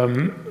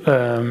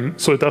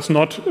 so it does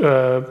not,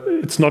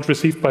 it's not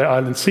received by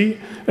island C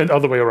and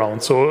other way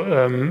around.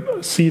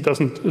 So C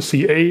doesn't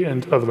see A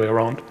and other way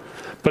around.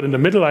 But in the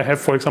middle, I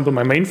have, for example,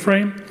 my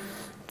mainframe,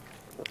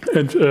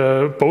 and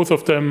both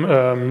of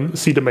them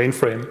see the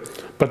mainframe,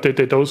 but they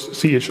don't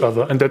see each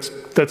other, and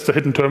that's the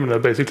hidden terminal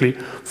basically.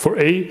 For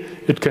A,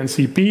 it can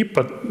see B,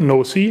 but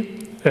no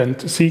C,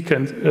 and C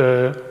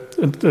can.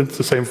 And it's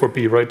the same for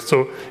B, right?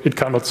 So it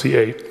cannot see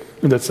A.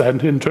 And that's the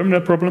hidden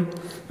terminal problem.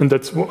 And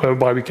that's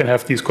why we can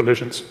have these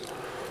collisions.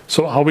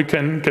 So how we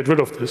can get rid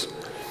of this?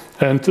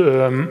 And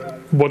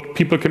what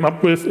people came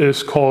up with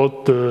is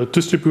called the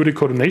distributed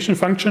coordination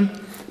function,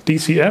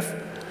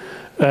 DCF.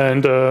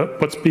 And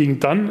what's being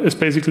done is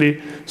basically,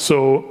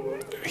 so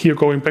here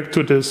going back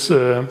to this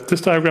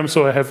diagram,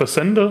 so I have a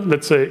sender,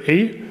 let's say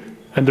A,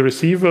 and the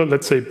receiver,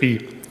 let's say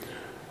B.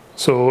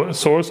 So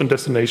source and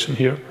destination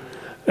here.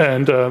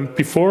 And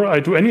before I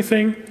do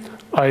anything,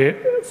 I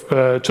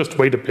just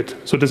wait a bit.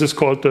 So this is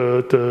called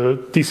the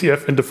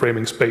DCF in the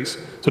framing space.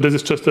 So this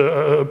is just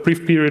a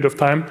brief period of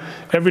time.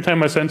 Every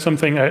time I send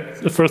something,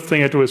 the first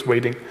thing I do is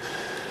waiting.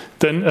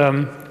 Then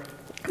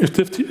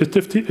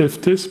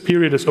if this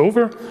period is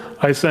over,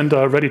 I send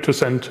a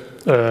ready-to-send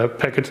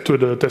packet to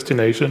the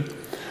destination.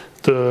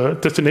 The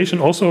destination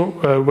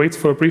also waits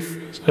for a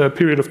brief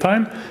period of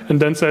time and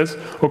then says,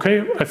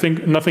 okay, I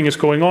think nothing is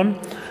going on.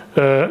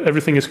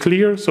 Everything is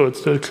clear, so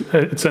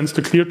it sends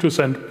the clear to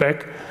send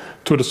back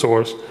to the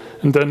source.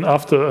 And then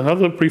after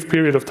another brief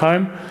period of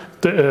time,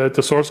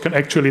 the source can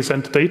actually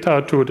send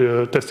data to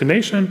the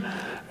destination.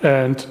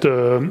 And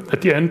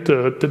at the end,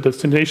 the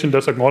destination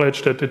does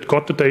acknowledge that it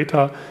got the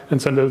data and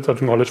send that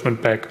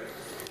acknowledgement back.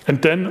 And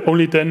then,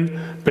 only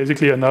then,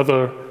 basically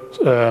another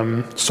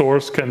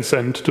source can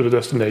send to the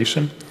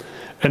destination.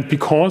 And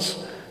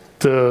because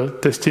the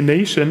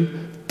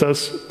destination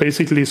does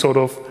basically sort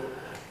of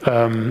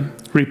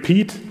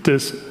repeat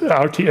this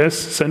RTS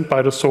sent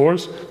by the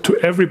source to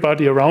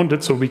everybody around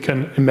it, so we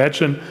can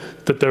imagine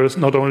that there is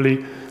not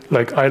only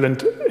like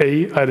island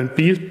A, island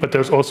B, but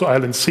there's also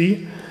island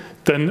C.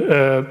 Then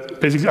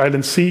basically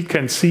island C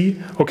can see,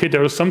 okay,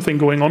 there is something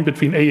going on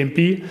between A and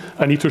B,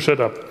 I need to shut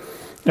up.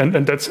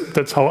 And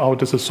that's how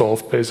this is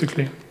solved,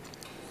 basically.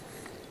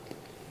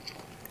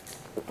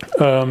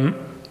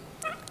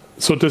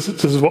 So this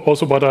is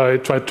also what I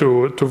tried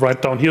to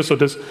write down here. So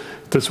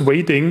this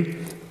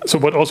waiting, so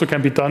what also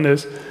can be done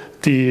is,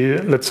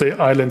 let's say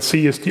island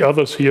C is the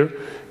others here,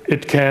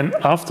 it can,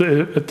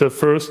 after the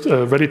first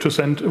ready to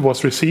send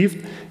was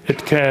received,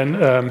 it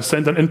can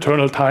send an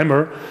internal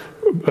timer,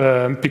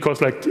 because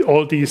like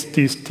all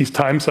these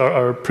times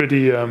are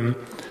pretty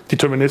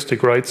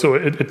deterministic, right? So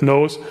it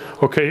knows,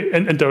 okay,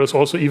 and there is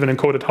also even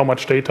encoded how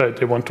much data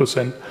they want to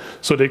send.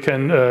 So they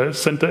can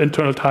send the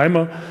internal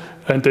timer,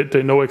 and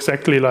they know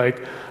exactly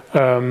like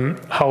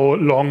how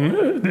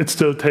long it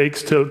still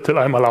takes till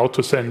I'm allowed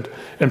to send.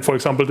 And for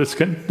example,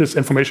 this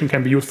information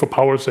can be used for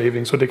power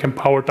saving, so they can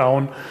power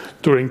down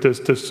during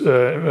this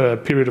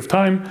period of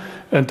time,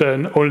 and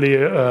then only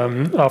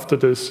after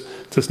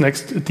this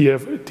next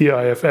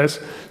DIFS,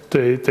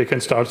 they can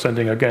start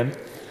sending again.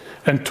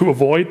 And to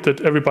avoid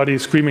that everybody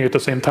is screaming at the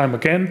same time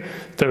again,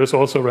 there is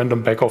also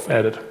random backoff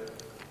added.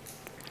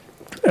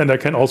 And I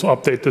can also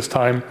update this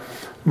time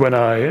when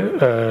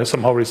I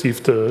somehow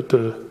receive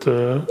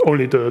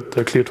only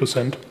the clear to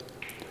send.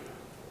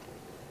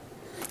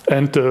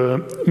 And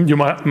you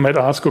might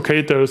ask,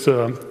 okay, there's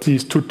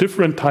these two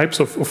different types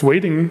of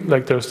waiting,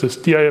 like there's this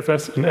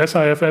DIFS and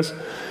SIFS,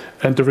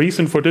 and the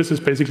reason for this is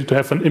basically to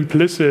have an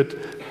implicit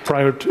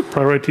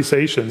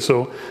prioritization.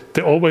 So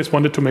they always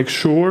wanted to make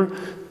sure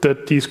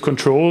that these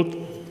control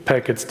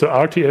packets, the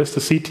RTS,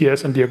 the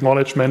CTS, and the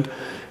acknowledgement,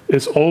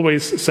 is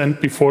always sent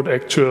before the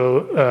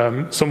actual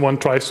someone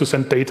tries to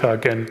send data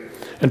again.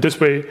 And this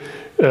way,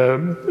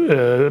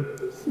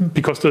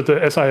 because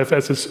the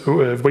SIFS is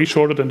way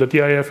shorter than the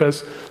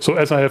DIFS, so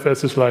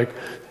SIFS is like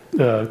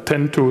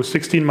 10 to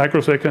 16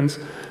 microseconds,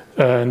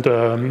 and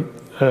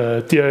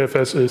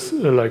DIFS is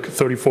like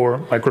 34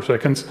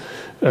 microseconds.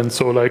 And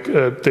so like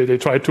they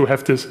try to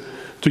have this,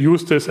 to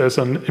use this as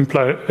an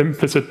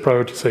implicit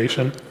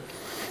prioritization.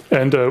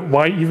 And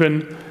why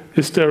even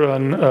is there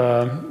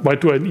why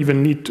do I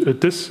even need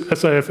this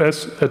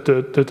SIFS at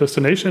the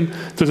destination?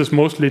 This is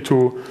mostly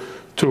to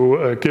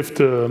give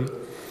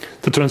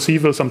the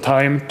transceiver some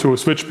time to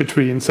switch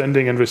between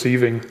sending and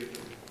receiving.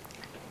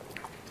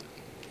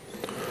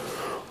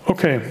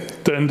 Okay,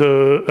 then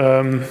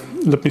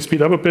let me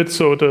speed up a bit.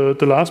 So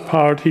the last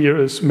part here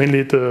is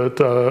mainly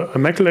the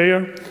MAC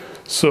layer.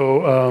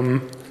 So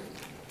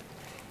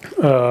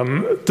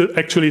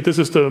actually this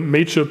is the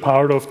major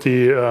part of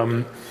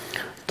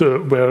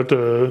where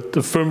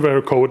the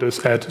firmware code is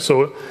at.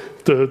 So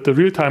the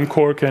real-time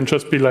core can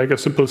just be like a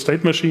simple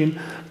state machine,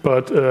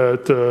 but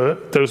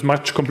there's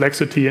much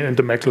complexity in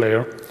the MAC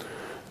layer.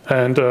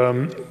 And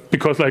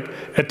because like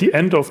at the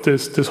end of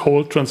this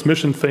whole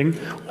transmission thing,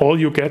 all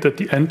you get at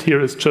the end here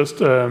is just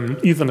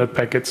Ethernet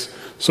packets.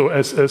 So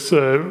as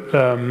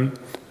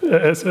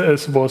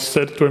was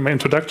said during my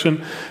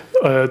introduction,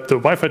 the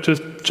Wi-Fi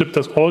chip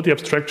does all the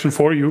abstraction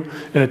for you,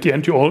 and at the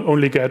end you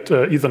only get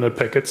Ethernet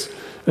packets.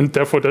 And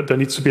therefore there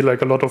needs to be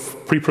like a lot of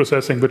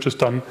pre-processing which is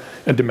done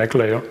in the MAC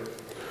layer.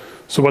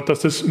 So what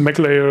does this MAC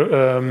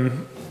layer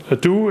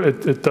do?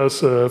 It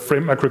does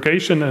frame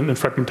aggregation and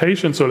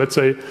fragmentation. So let's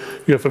say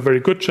you have a very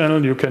good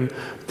channel, you can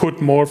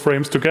put more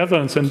frames together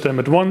and send them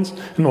at once,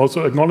 and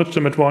also acknowledge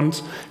them at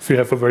once. If you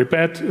have a very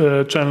bad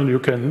channel, you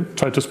can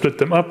try to split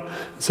them up,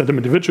 send them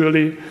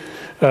individually.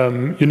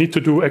 You need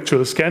to do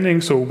actual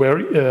scanning, so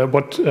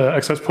what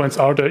access points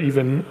are there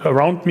even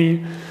around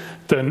me.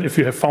 Then if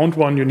you have found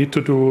one, you need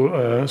to do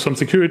some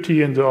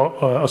security and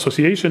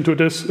association to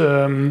this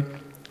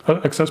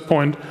access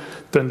point.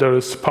 Then there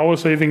is power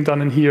saving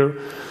done in here.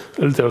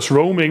 There's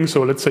roaming,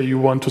 so let's say you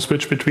want to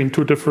switch between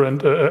two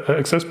different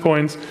access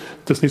points.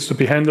 This needs to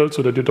be handled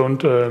so that you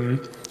don't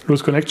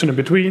lose connection in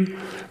between.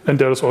 And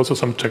there's also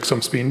some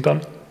checksums being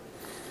done.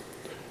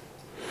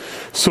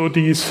 So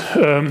these,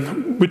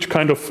 which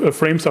kind of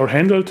frames are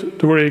handled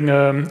during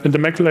in the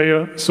MAC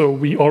layer? So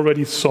we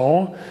already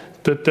saw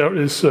that there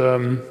is,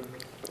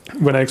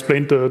 when I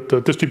explained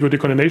the distributed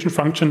coordination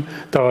function,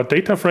 there are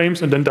data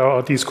frames and then there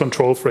are these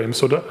control frames.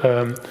 So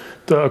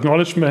the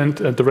acknowledgement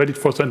and the ready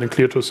for send and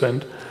clear to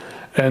send.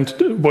 And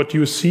what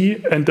you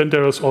see, and then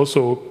there is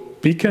also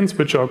beacons,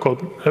 which are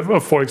called,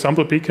 for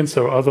example, beacons.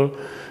 There are other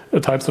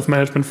types of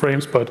management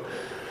frames, but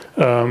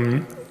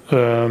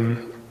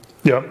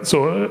yeah,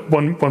 so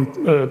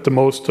the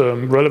most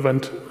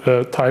relevant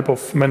type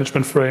of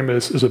management frame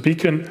is a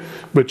beacon,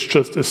 which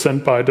just is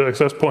sent by the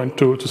access point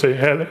to say,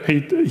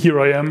 hey,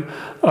 here I am,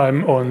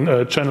 I'm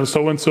on channel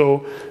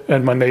so-and-so,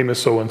 and my name is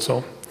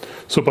so-and-so.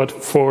 So, but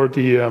for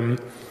the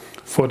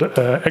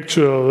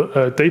actual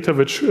data,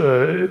 which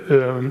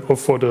or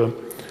for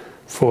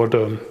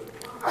the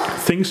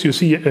things you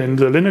see in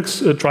the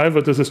Linux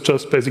driver, this is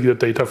just basically the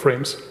data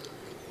frames.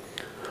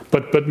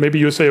 But maybe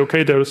you say,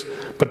 okay, there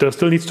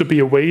still needs to be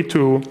a way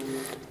to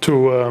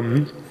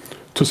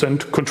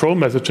send control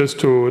messages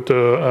to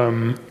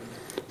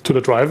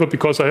the driver,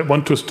 because I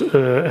want to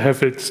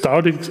have it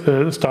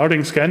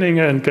starting scanning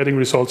and getting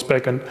results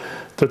back, and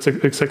that's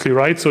exactly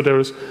right. So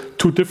there's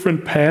two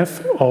different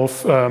paths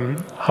of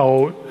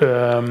how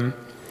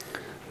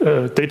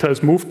data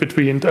is moved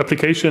between the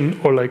application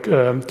or like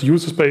the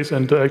user space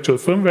and the actual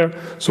firmware.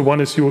 So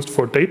one is used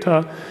for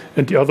data,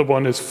 and the other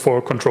one is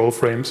for control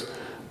frames.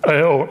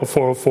 Or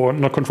for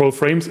not control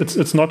frames,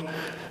 it's not.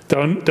 There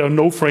are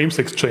no frames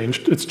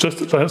exchanged. It's just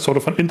sort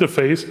of an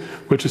interface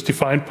which is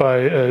defined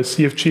by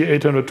CFG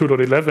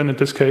 802.11 in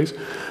this case,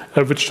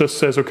 which just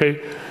says, okay,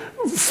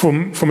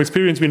 from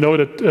experience we know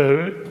that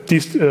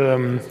these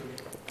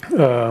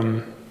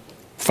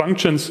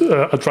functions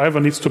a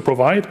driver needs to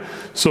provide.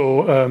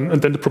 So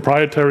and then the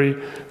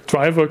proprietary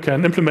driver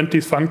can implement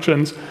these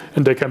functions,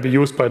 and they can be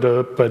used by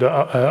the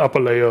upper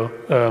layer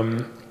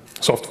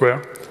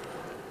software.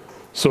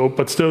 So,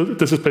 but still,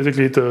 this is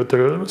basically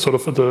the sort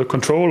of the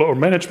control or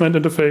management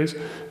interface,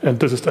 and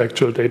this is the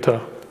actual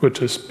data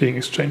which is being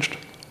exchanged.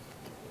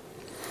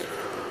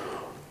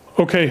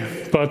 Okay,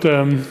 but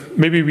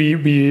maybe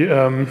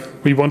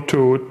we want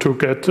to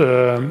get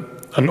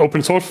an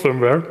open source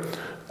firmware,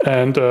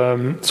 And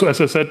so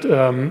as I said,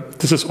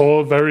 this is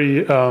all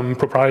very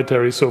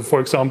proprietary. So for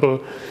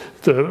example,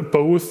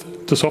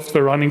 both the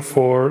software running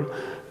for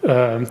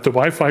the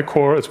Wi-Fi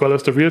core as well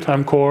as the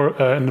real-time core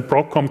in the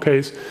Broadcom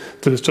case,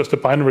 this is just a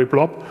binary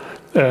blob.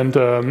 And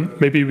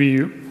maybe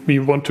we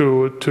want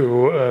to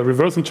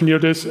reverse engineer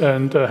this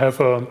and have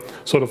a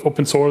sort of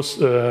open source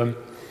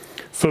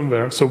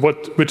firmware. So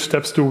which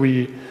steps do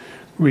we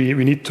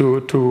need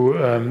to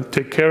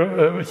take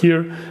care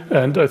here?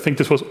 And I think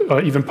this was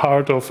even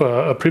part of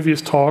a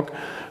previous talk.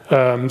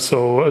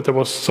 So there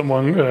was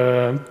someone,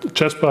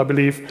 Jasper, I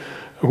believe,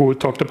 who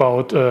talked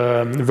about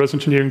reverse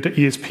engineering the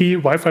ESP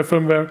Wi-Fi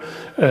firmware,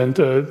 and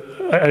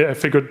I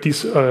figured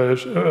these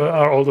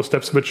are all the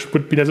steps which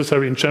would be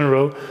necessary in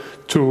general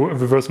to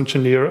reverse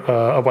engineer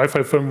a Wi-Fi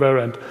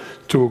firmware and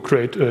to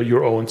create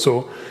your own.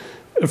 So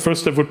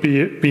first step would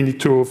be we need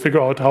to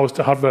figure out how is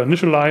the hardware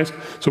initialized,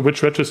 so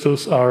which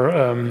registers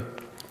are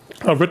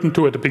written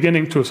to at the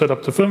beginning to set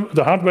up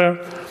the hardware.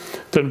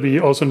 Then we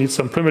also need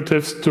some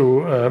primitives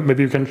to,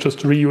 maybe you can just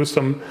reuse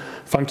some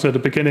function at the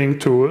beginning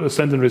to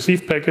send and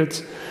receive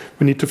packets.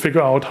 We need to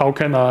figure out how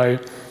can I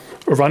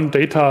run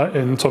data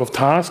in sort of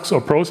tasks or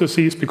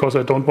processes, because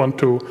I don't want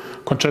to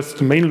congest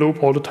the main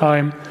loop all the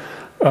time.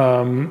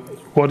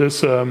 How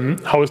is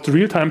the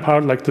real-time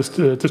part, like this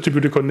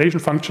distributed coordination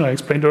function I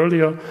explained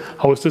earlier,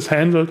 how is this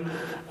handled?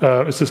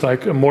 Is this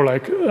like more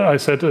like I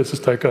said, is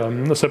this like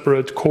a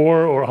separate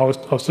core, or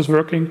how's this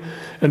working?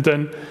 And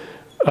then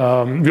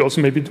we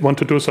also maybe want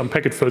to do some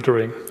packet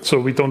filtering. So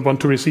we don't want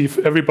to receive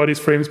everybody's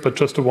frames, but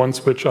just the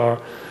ones which are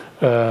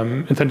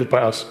intended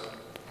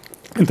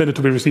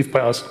to be received by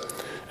us.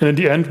 And in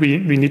the end,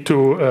 we need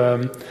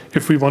to,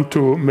 if we want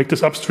to make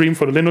this upstream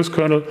for the Linux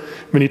kernel,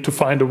 we need to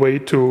find a way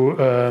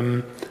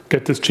to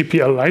get this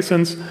GPL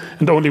license.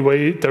 And the only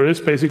way there is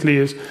basically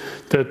is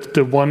that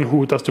the one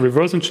who does the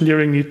reverse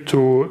engineering need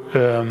to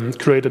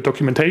create a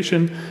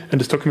documentation, and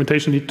this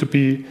documentation need to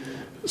be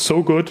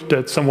so good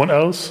that someone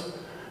else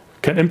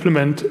can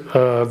implement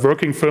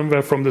working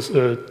firmware from this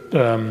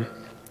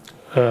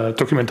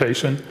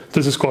documentation.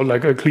 This is called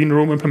like a clean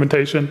room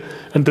implementation,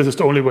 and this is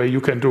the only way you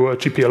can do a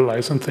GPL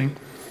licensing.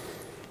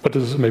 But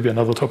this is maybe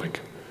another topic.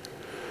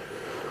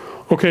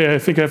 Okay, I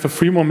think I have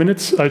 3 more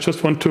minutes. I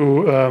just want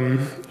to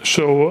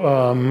show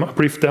a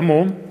brief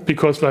demo,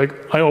 because like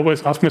I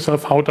always ask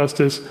myself, how does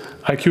this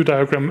IQ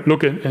diagram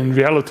look in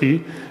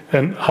reality,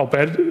 and how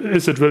bad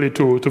is it really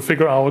to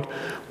figure out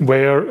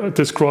where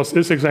this cross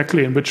is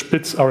exactly and which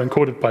bits are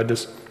encoded by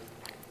this.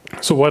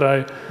 So what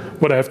I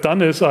have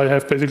done is I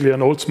have basically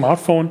an old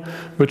smartphone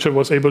which I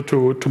was able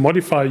to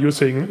modify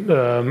using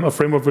a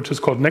framework which is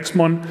called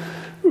Nexmon,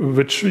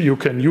 which you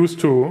can use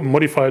to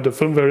modify the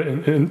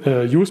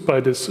firmware used by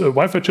this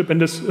Wi-Fi chip in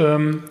this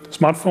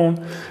smartphone.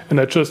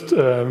 And I just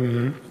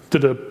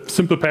did a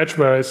simple patch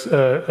where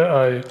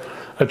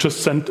I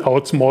just sent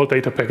out small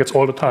data packets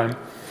all the time.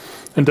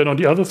 And then on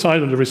the other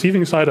side, on the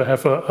receiving side, I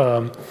have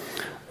a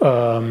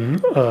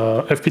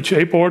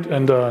FPGA board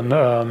and an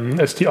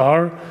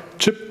SDR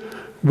chip,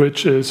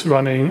 which is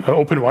running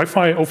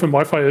Openwifi.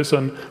 Openwifi is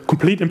a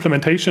complete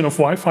implementation of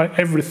Wi-Fi,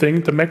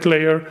 everything, the MAC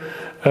layer,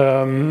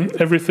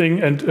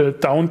 everything, and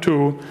down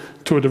to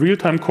the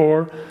real-time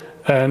core.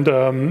 And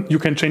you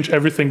can change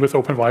everything with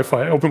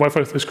Openwifi.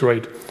 Openwifi is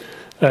great.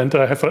 And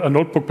I have a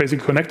notebook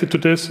basically connected to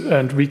this,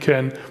 and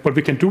what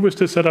we can do with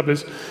this setup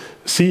is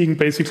seeing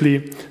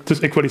basically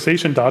this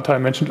equalization data I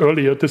mentioned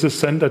earlier. This is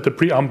sent at the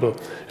preamble,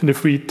 and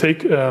if we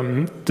take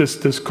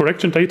this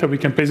correction data, we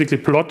can basically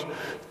plot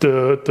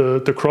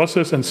the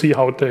crosses and see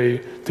how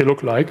they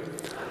look like.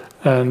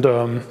 And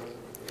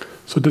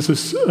so this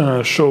is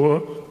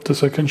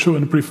this I can show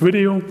in a brief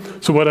video.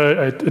 So what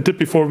I did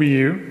before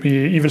we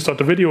even start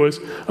the video is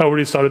I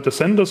already started the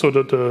sender, so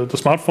that the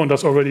smartphone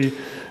does already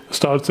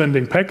start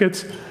sending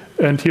packets.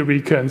 And here we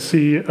can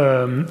see,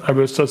 I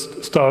will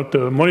just start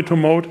the monitor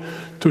mode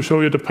to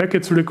show you the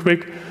packets really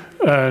quick.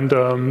 And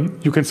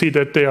you can see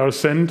that they are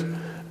sent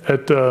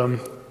at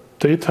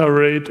data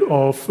rate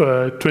of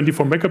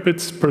 24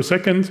 megabits per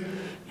second.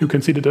 You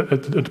can see that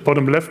at the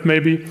bottom left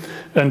maybe.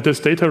 And this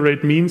data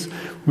rate means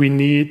we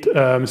need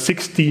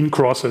 16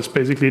 crosses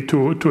basically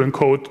to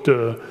encode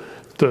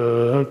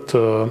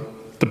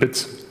the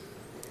bits.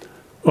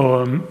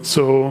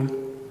 So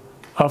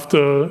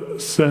after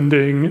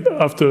starting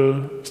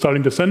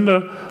the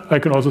sender, I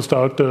can also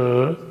start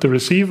the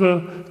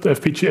receiver, the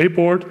FPGA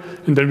board,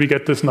 and then we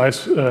get this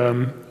nice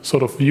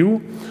sort of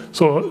view.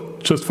 So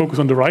just focus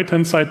on the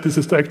right-hand side. This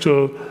is the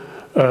actual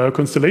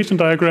constellation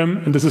diagram,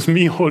 and this is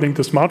me holding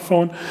the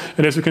smartphone.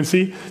 And as you can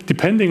see,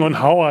 depending on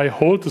how I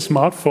hold the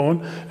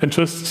smartphone and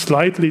just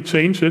slightly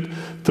change it,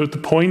 the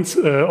points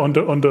on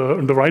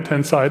the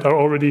right-hand side are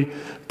already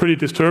pretty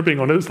disturbing.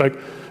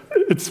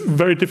 It's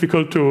very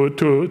difficult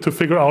to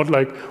figure out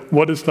like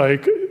what is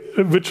like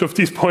which of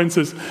these points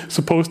is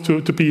supposed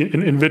to be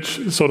in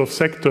which sort of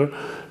sector.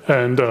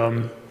 And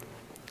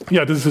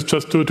yeah, this is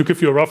just to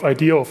give you a rough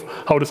idea of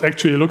how this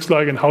actually looks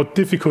like and how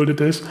difficult it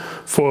is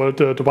for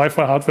the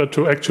Wi-Fi hardware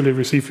to actually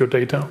receive your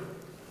data.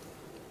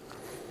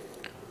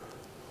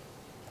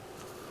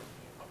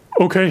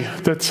 Okay,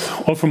 that's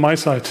all from my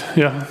side.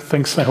 Yeah,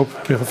 thanks. I hope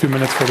we have a few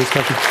minutes for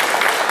discussion.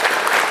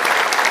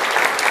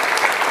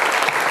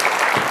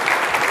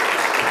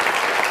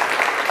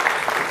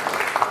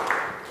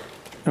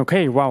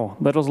 Okay, wow,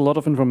 that was a lot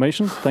of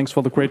information. Thanks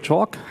for the great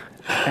talk.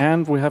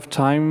 And we have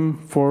time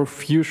for a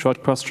few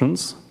short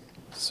questions.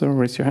 So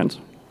raise your hand.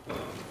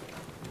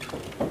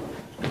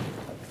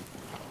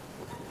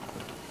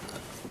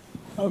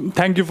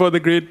 Thank you for the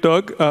great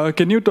talk.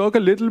 Can you talk a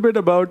little bit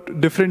about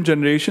different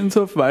generations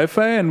of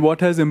Wi-Fi and what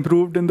has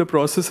improved in the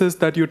processes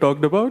that you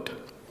talked about?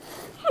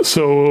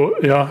 So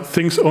yeah,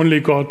 things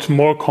only got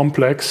more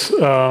complex.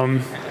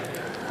 So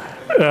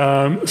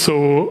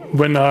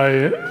when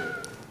I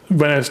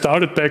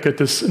started back at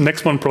this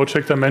Next One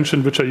project I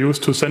mentioned, which I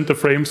used to send the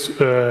frames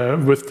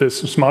with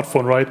this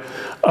smartphone, right?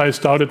 I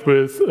started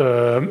with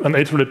an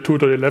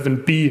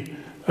 802.11b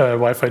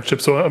Wi-Fi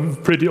chip, so a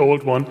pretty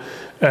old one.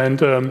 And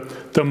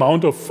the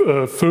amount of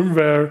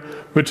firmware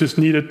which is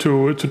needed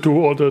to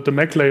do all the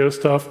Mac layer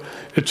stuff,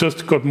 it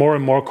just got more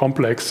and more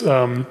complex.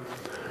 Yeah,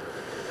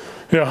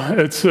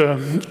 it's.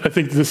 I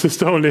think this is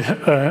the only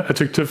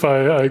adjective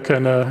I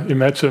can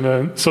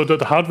imagine. So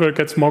the hardware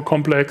gets more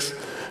complex.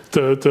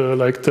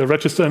 The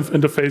register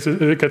interface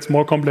it gets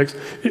more complex.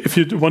 If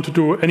you want to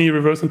do any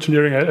reverse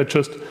engineering, I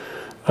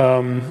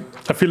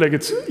feel like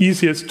it's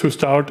easiest to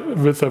start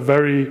with a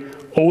very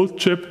old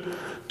chip,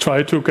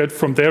 try to get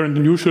from there, and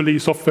usually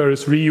software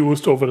is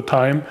reused over the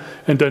time.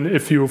 And then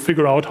if you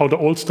figure out how the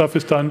old stuff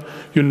is done,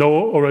 you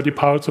know already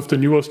parts of the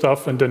newer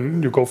stuff, and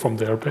then you go from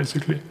there,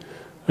 basically.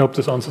 I hope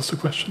this answers the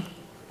question.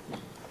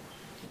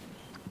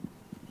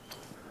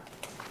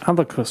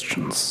 Other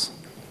questions?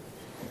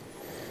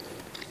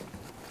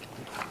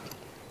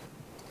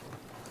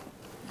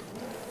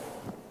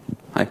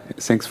 Hi,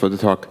 thanks for the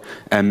talk.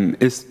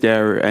 Is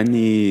there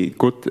any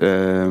good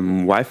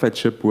Wi-Fi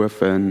chip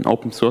with an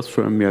open source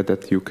firmware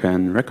that you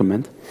can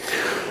recommend?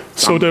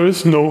 So there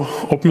is no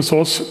open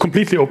source,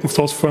 completely open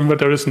source firmware,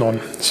 there is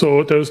none.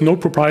 So there is no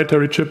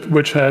proprietary chip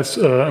which has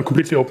a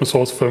completely open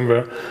source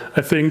firmware.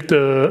 I think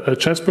the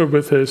Jasper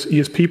with his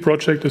ESP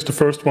project is the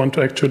first one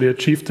to actually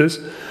achieve this.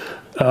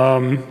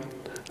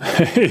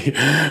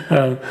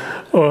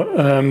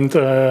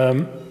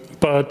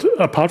 But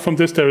apart from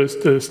this, there is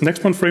this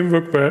Next One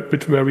framework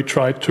where we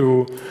try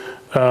to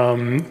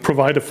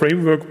provide a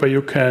framework where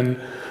you can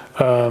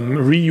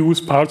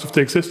reuse parts of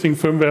the existing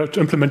firmware to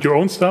implement your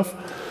own stuff.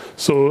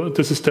 So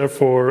this is there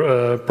for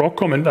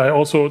Broadcom, and I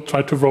also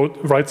tried to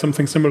write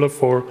something similar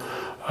for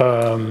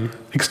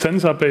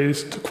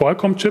extensor-based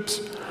Qualcomm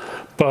chips.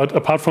 But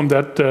apart from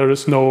that, there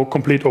is no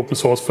complete open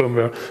source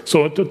firmware.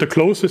 So the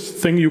closest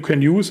thing you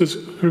can use is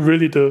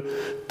really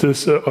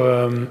this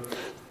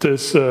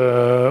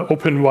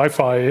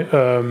Openwifi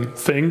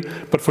thing,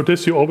 but for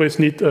this you always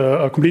need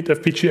a complete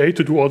FPGA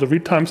to do all the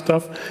read-time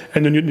stuff,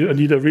 and then you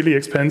need a really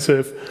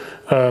expensive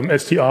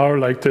SDR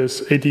like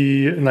this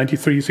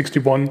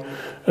 809361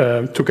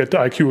 to get the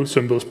IQ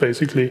symbols,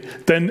 basically.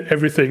 Then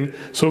everything,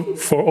 so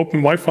for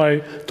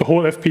Openwifi, the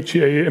whole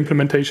FPGA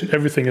implementation,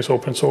 everything is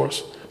open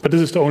source. But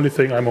this is the only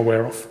thing I'm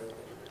aware of.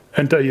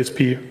 And the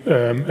ESP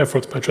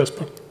efforts by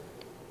Jasper.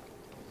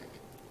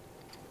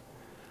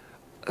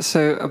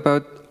 So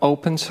about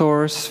open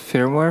source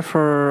firmware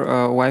for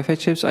Wi-Fi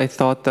chips, I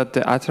thought that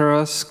the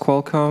Atheros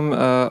Qualcomm,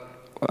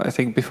 I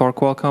think before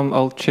Qualcomm,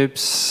 old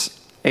chips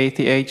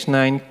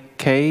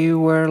 80H9K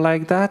were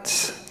like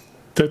that.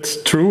 That's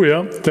true,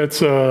 yeah.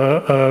 That's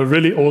a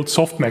really old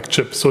soft Mac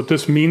chip. So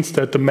this means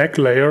that the Mac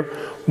layer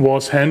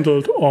was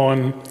handled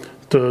on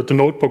the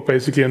notebook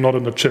basically and not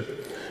on the chip.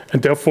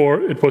 And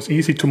therefore it was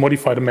easy to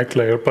modify the Mac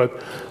layer. But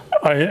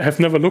I have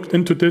never looked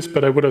into this,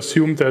 but I would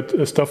assume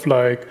that stuff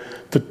like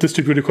the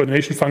distributed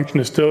coordination function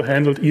is still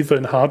handled either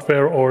in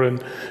hardware or in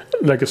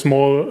like a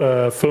small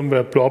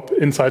firmware blob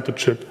inside the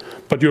chip.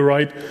 But you're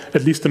right,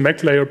 at least the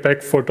Mac layer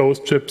back for those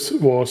chips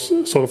was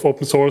sort of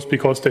open source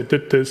because they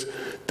did this.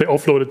 They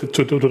offloaded it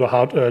to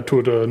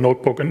the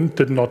notebook and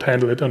did not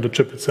handle it on the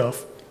chip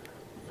itself.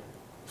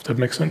 If that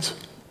makes sense.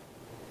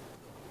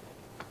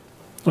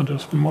 Oh,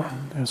 there's one more.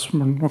 There's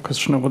one more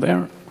question over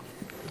there.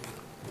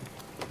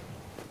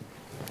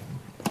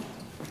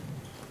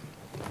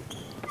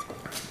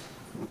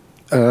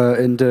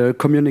 In the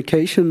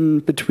communication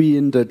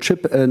between the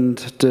chip and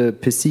the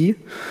PC,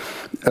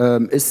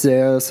 is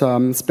there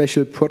some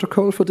special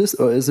protocol for this,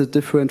 or is it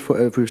different for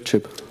every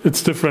chip?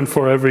 It's different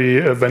for every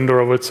vendor,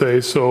 I would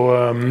say. So,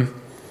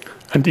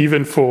 and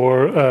even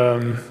for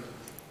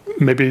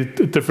maybe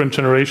different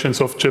generations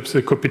of chips,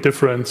 it could be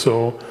different.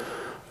 So,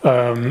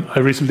 I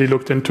recently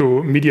looked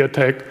into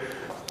MediaTek.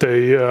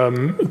 They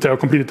are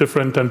completely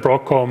different than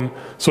Broadcom.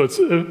 So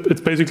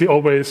it's basically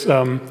always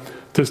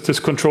this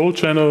control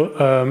channel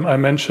I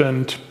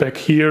mentioned back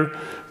here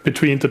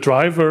between the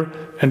driver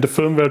and the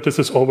firmware. This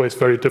is always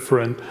very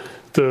different.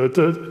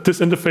 This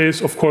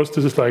interface, of course,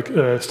 this is like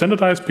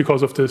standardized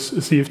because of this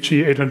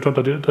CFG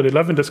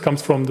 800.11. This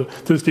comes from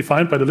this is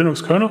defined by the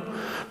Linux kernel.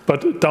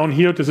 But down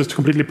here, this is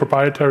completely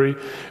proprietary.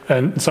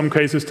 And in some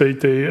cases,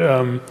 they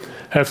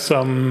have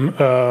some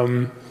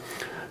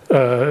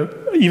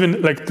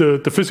even like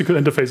the physical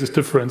interface is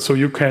different. So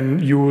you can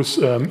use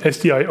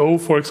SDIO,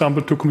 for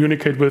example, to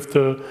communicate with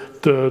the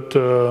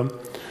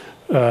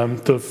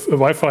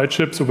Wi-Fi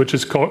chip, which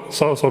is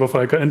sort of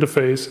like an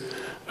interface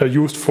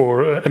used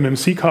for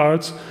MMC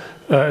cards.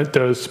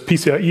 There's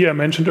PCIe I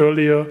mentioned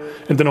earlier,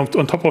 and then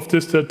on top of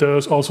this,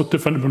 there's also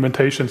different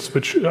implementations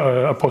which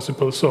are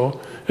possible. So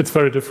it's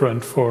very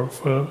different for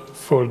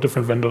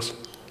different vendors.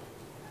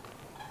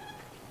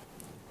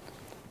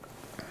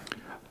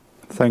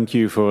 Thank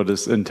you for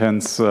this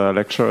intense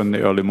lecture in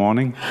the early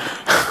morning.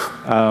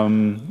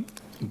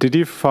 Did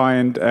you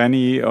find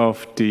any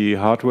of the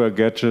hardware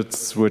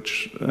gadgets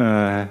which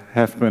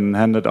have been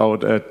handed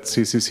out at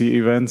CCC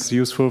events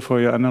useful for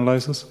your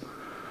analysis?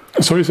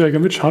 Sorry, say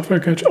again, which hardware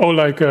gadget? Oh,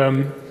 like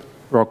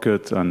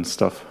Rocket and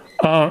stuff.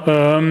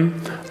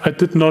 I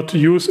did not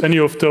use any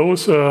of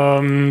those,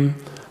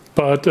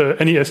 but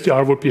any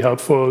SDR would be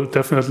helpful,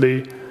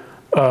 definitely.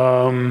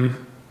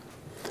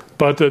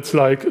 But it's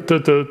like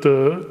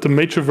the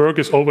major work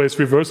is always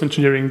reverse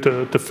engineering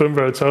the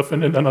firmware itself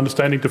and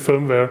understanding the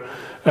firmware.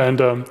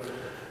 And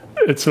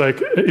it's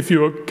like if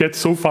you get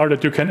so far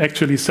that you can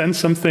actually sense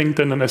something,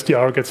 then an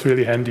SDR gets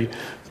really handy.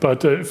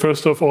 But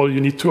first of all, you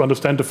need to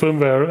understand the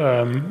firmware,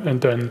 and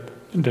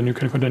then you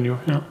can continue.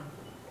 Yeah.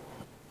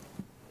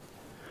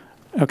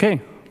 Okay.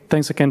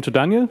 Thanks again to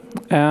Daniel,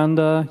 and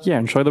yeah,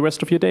 enjoy the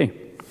rest of your day.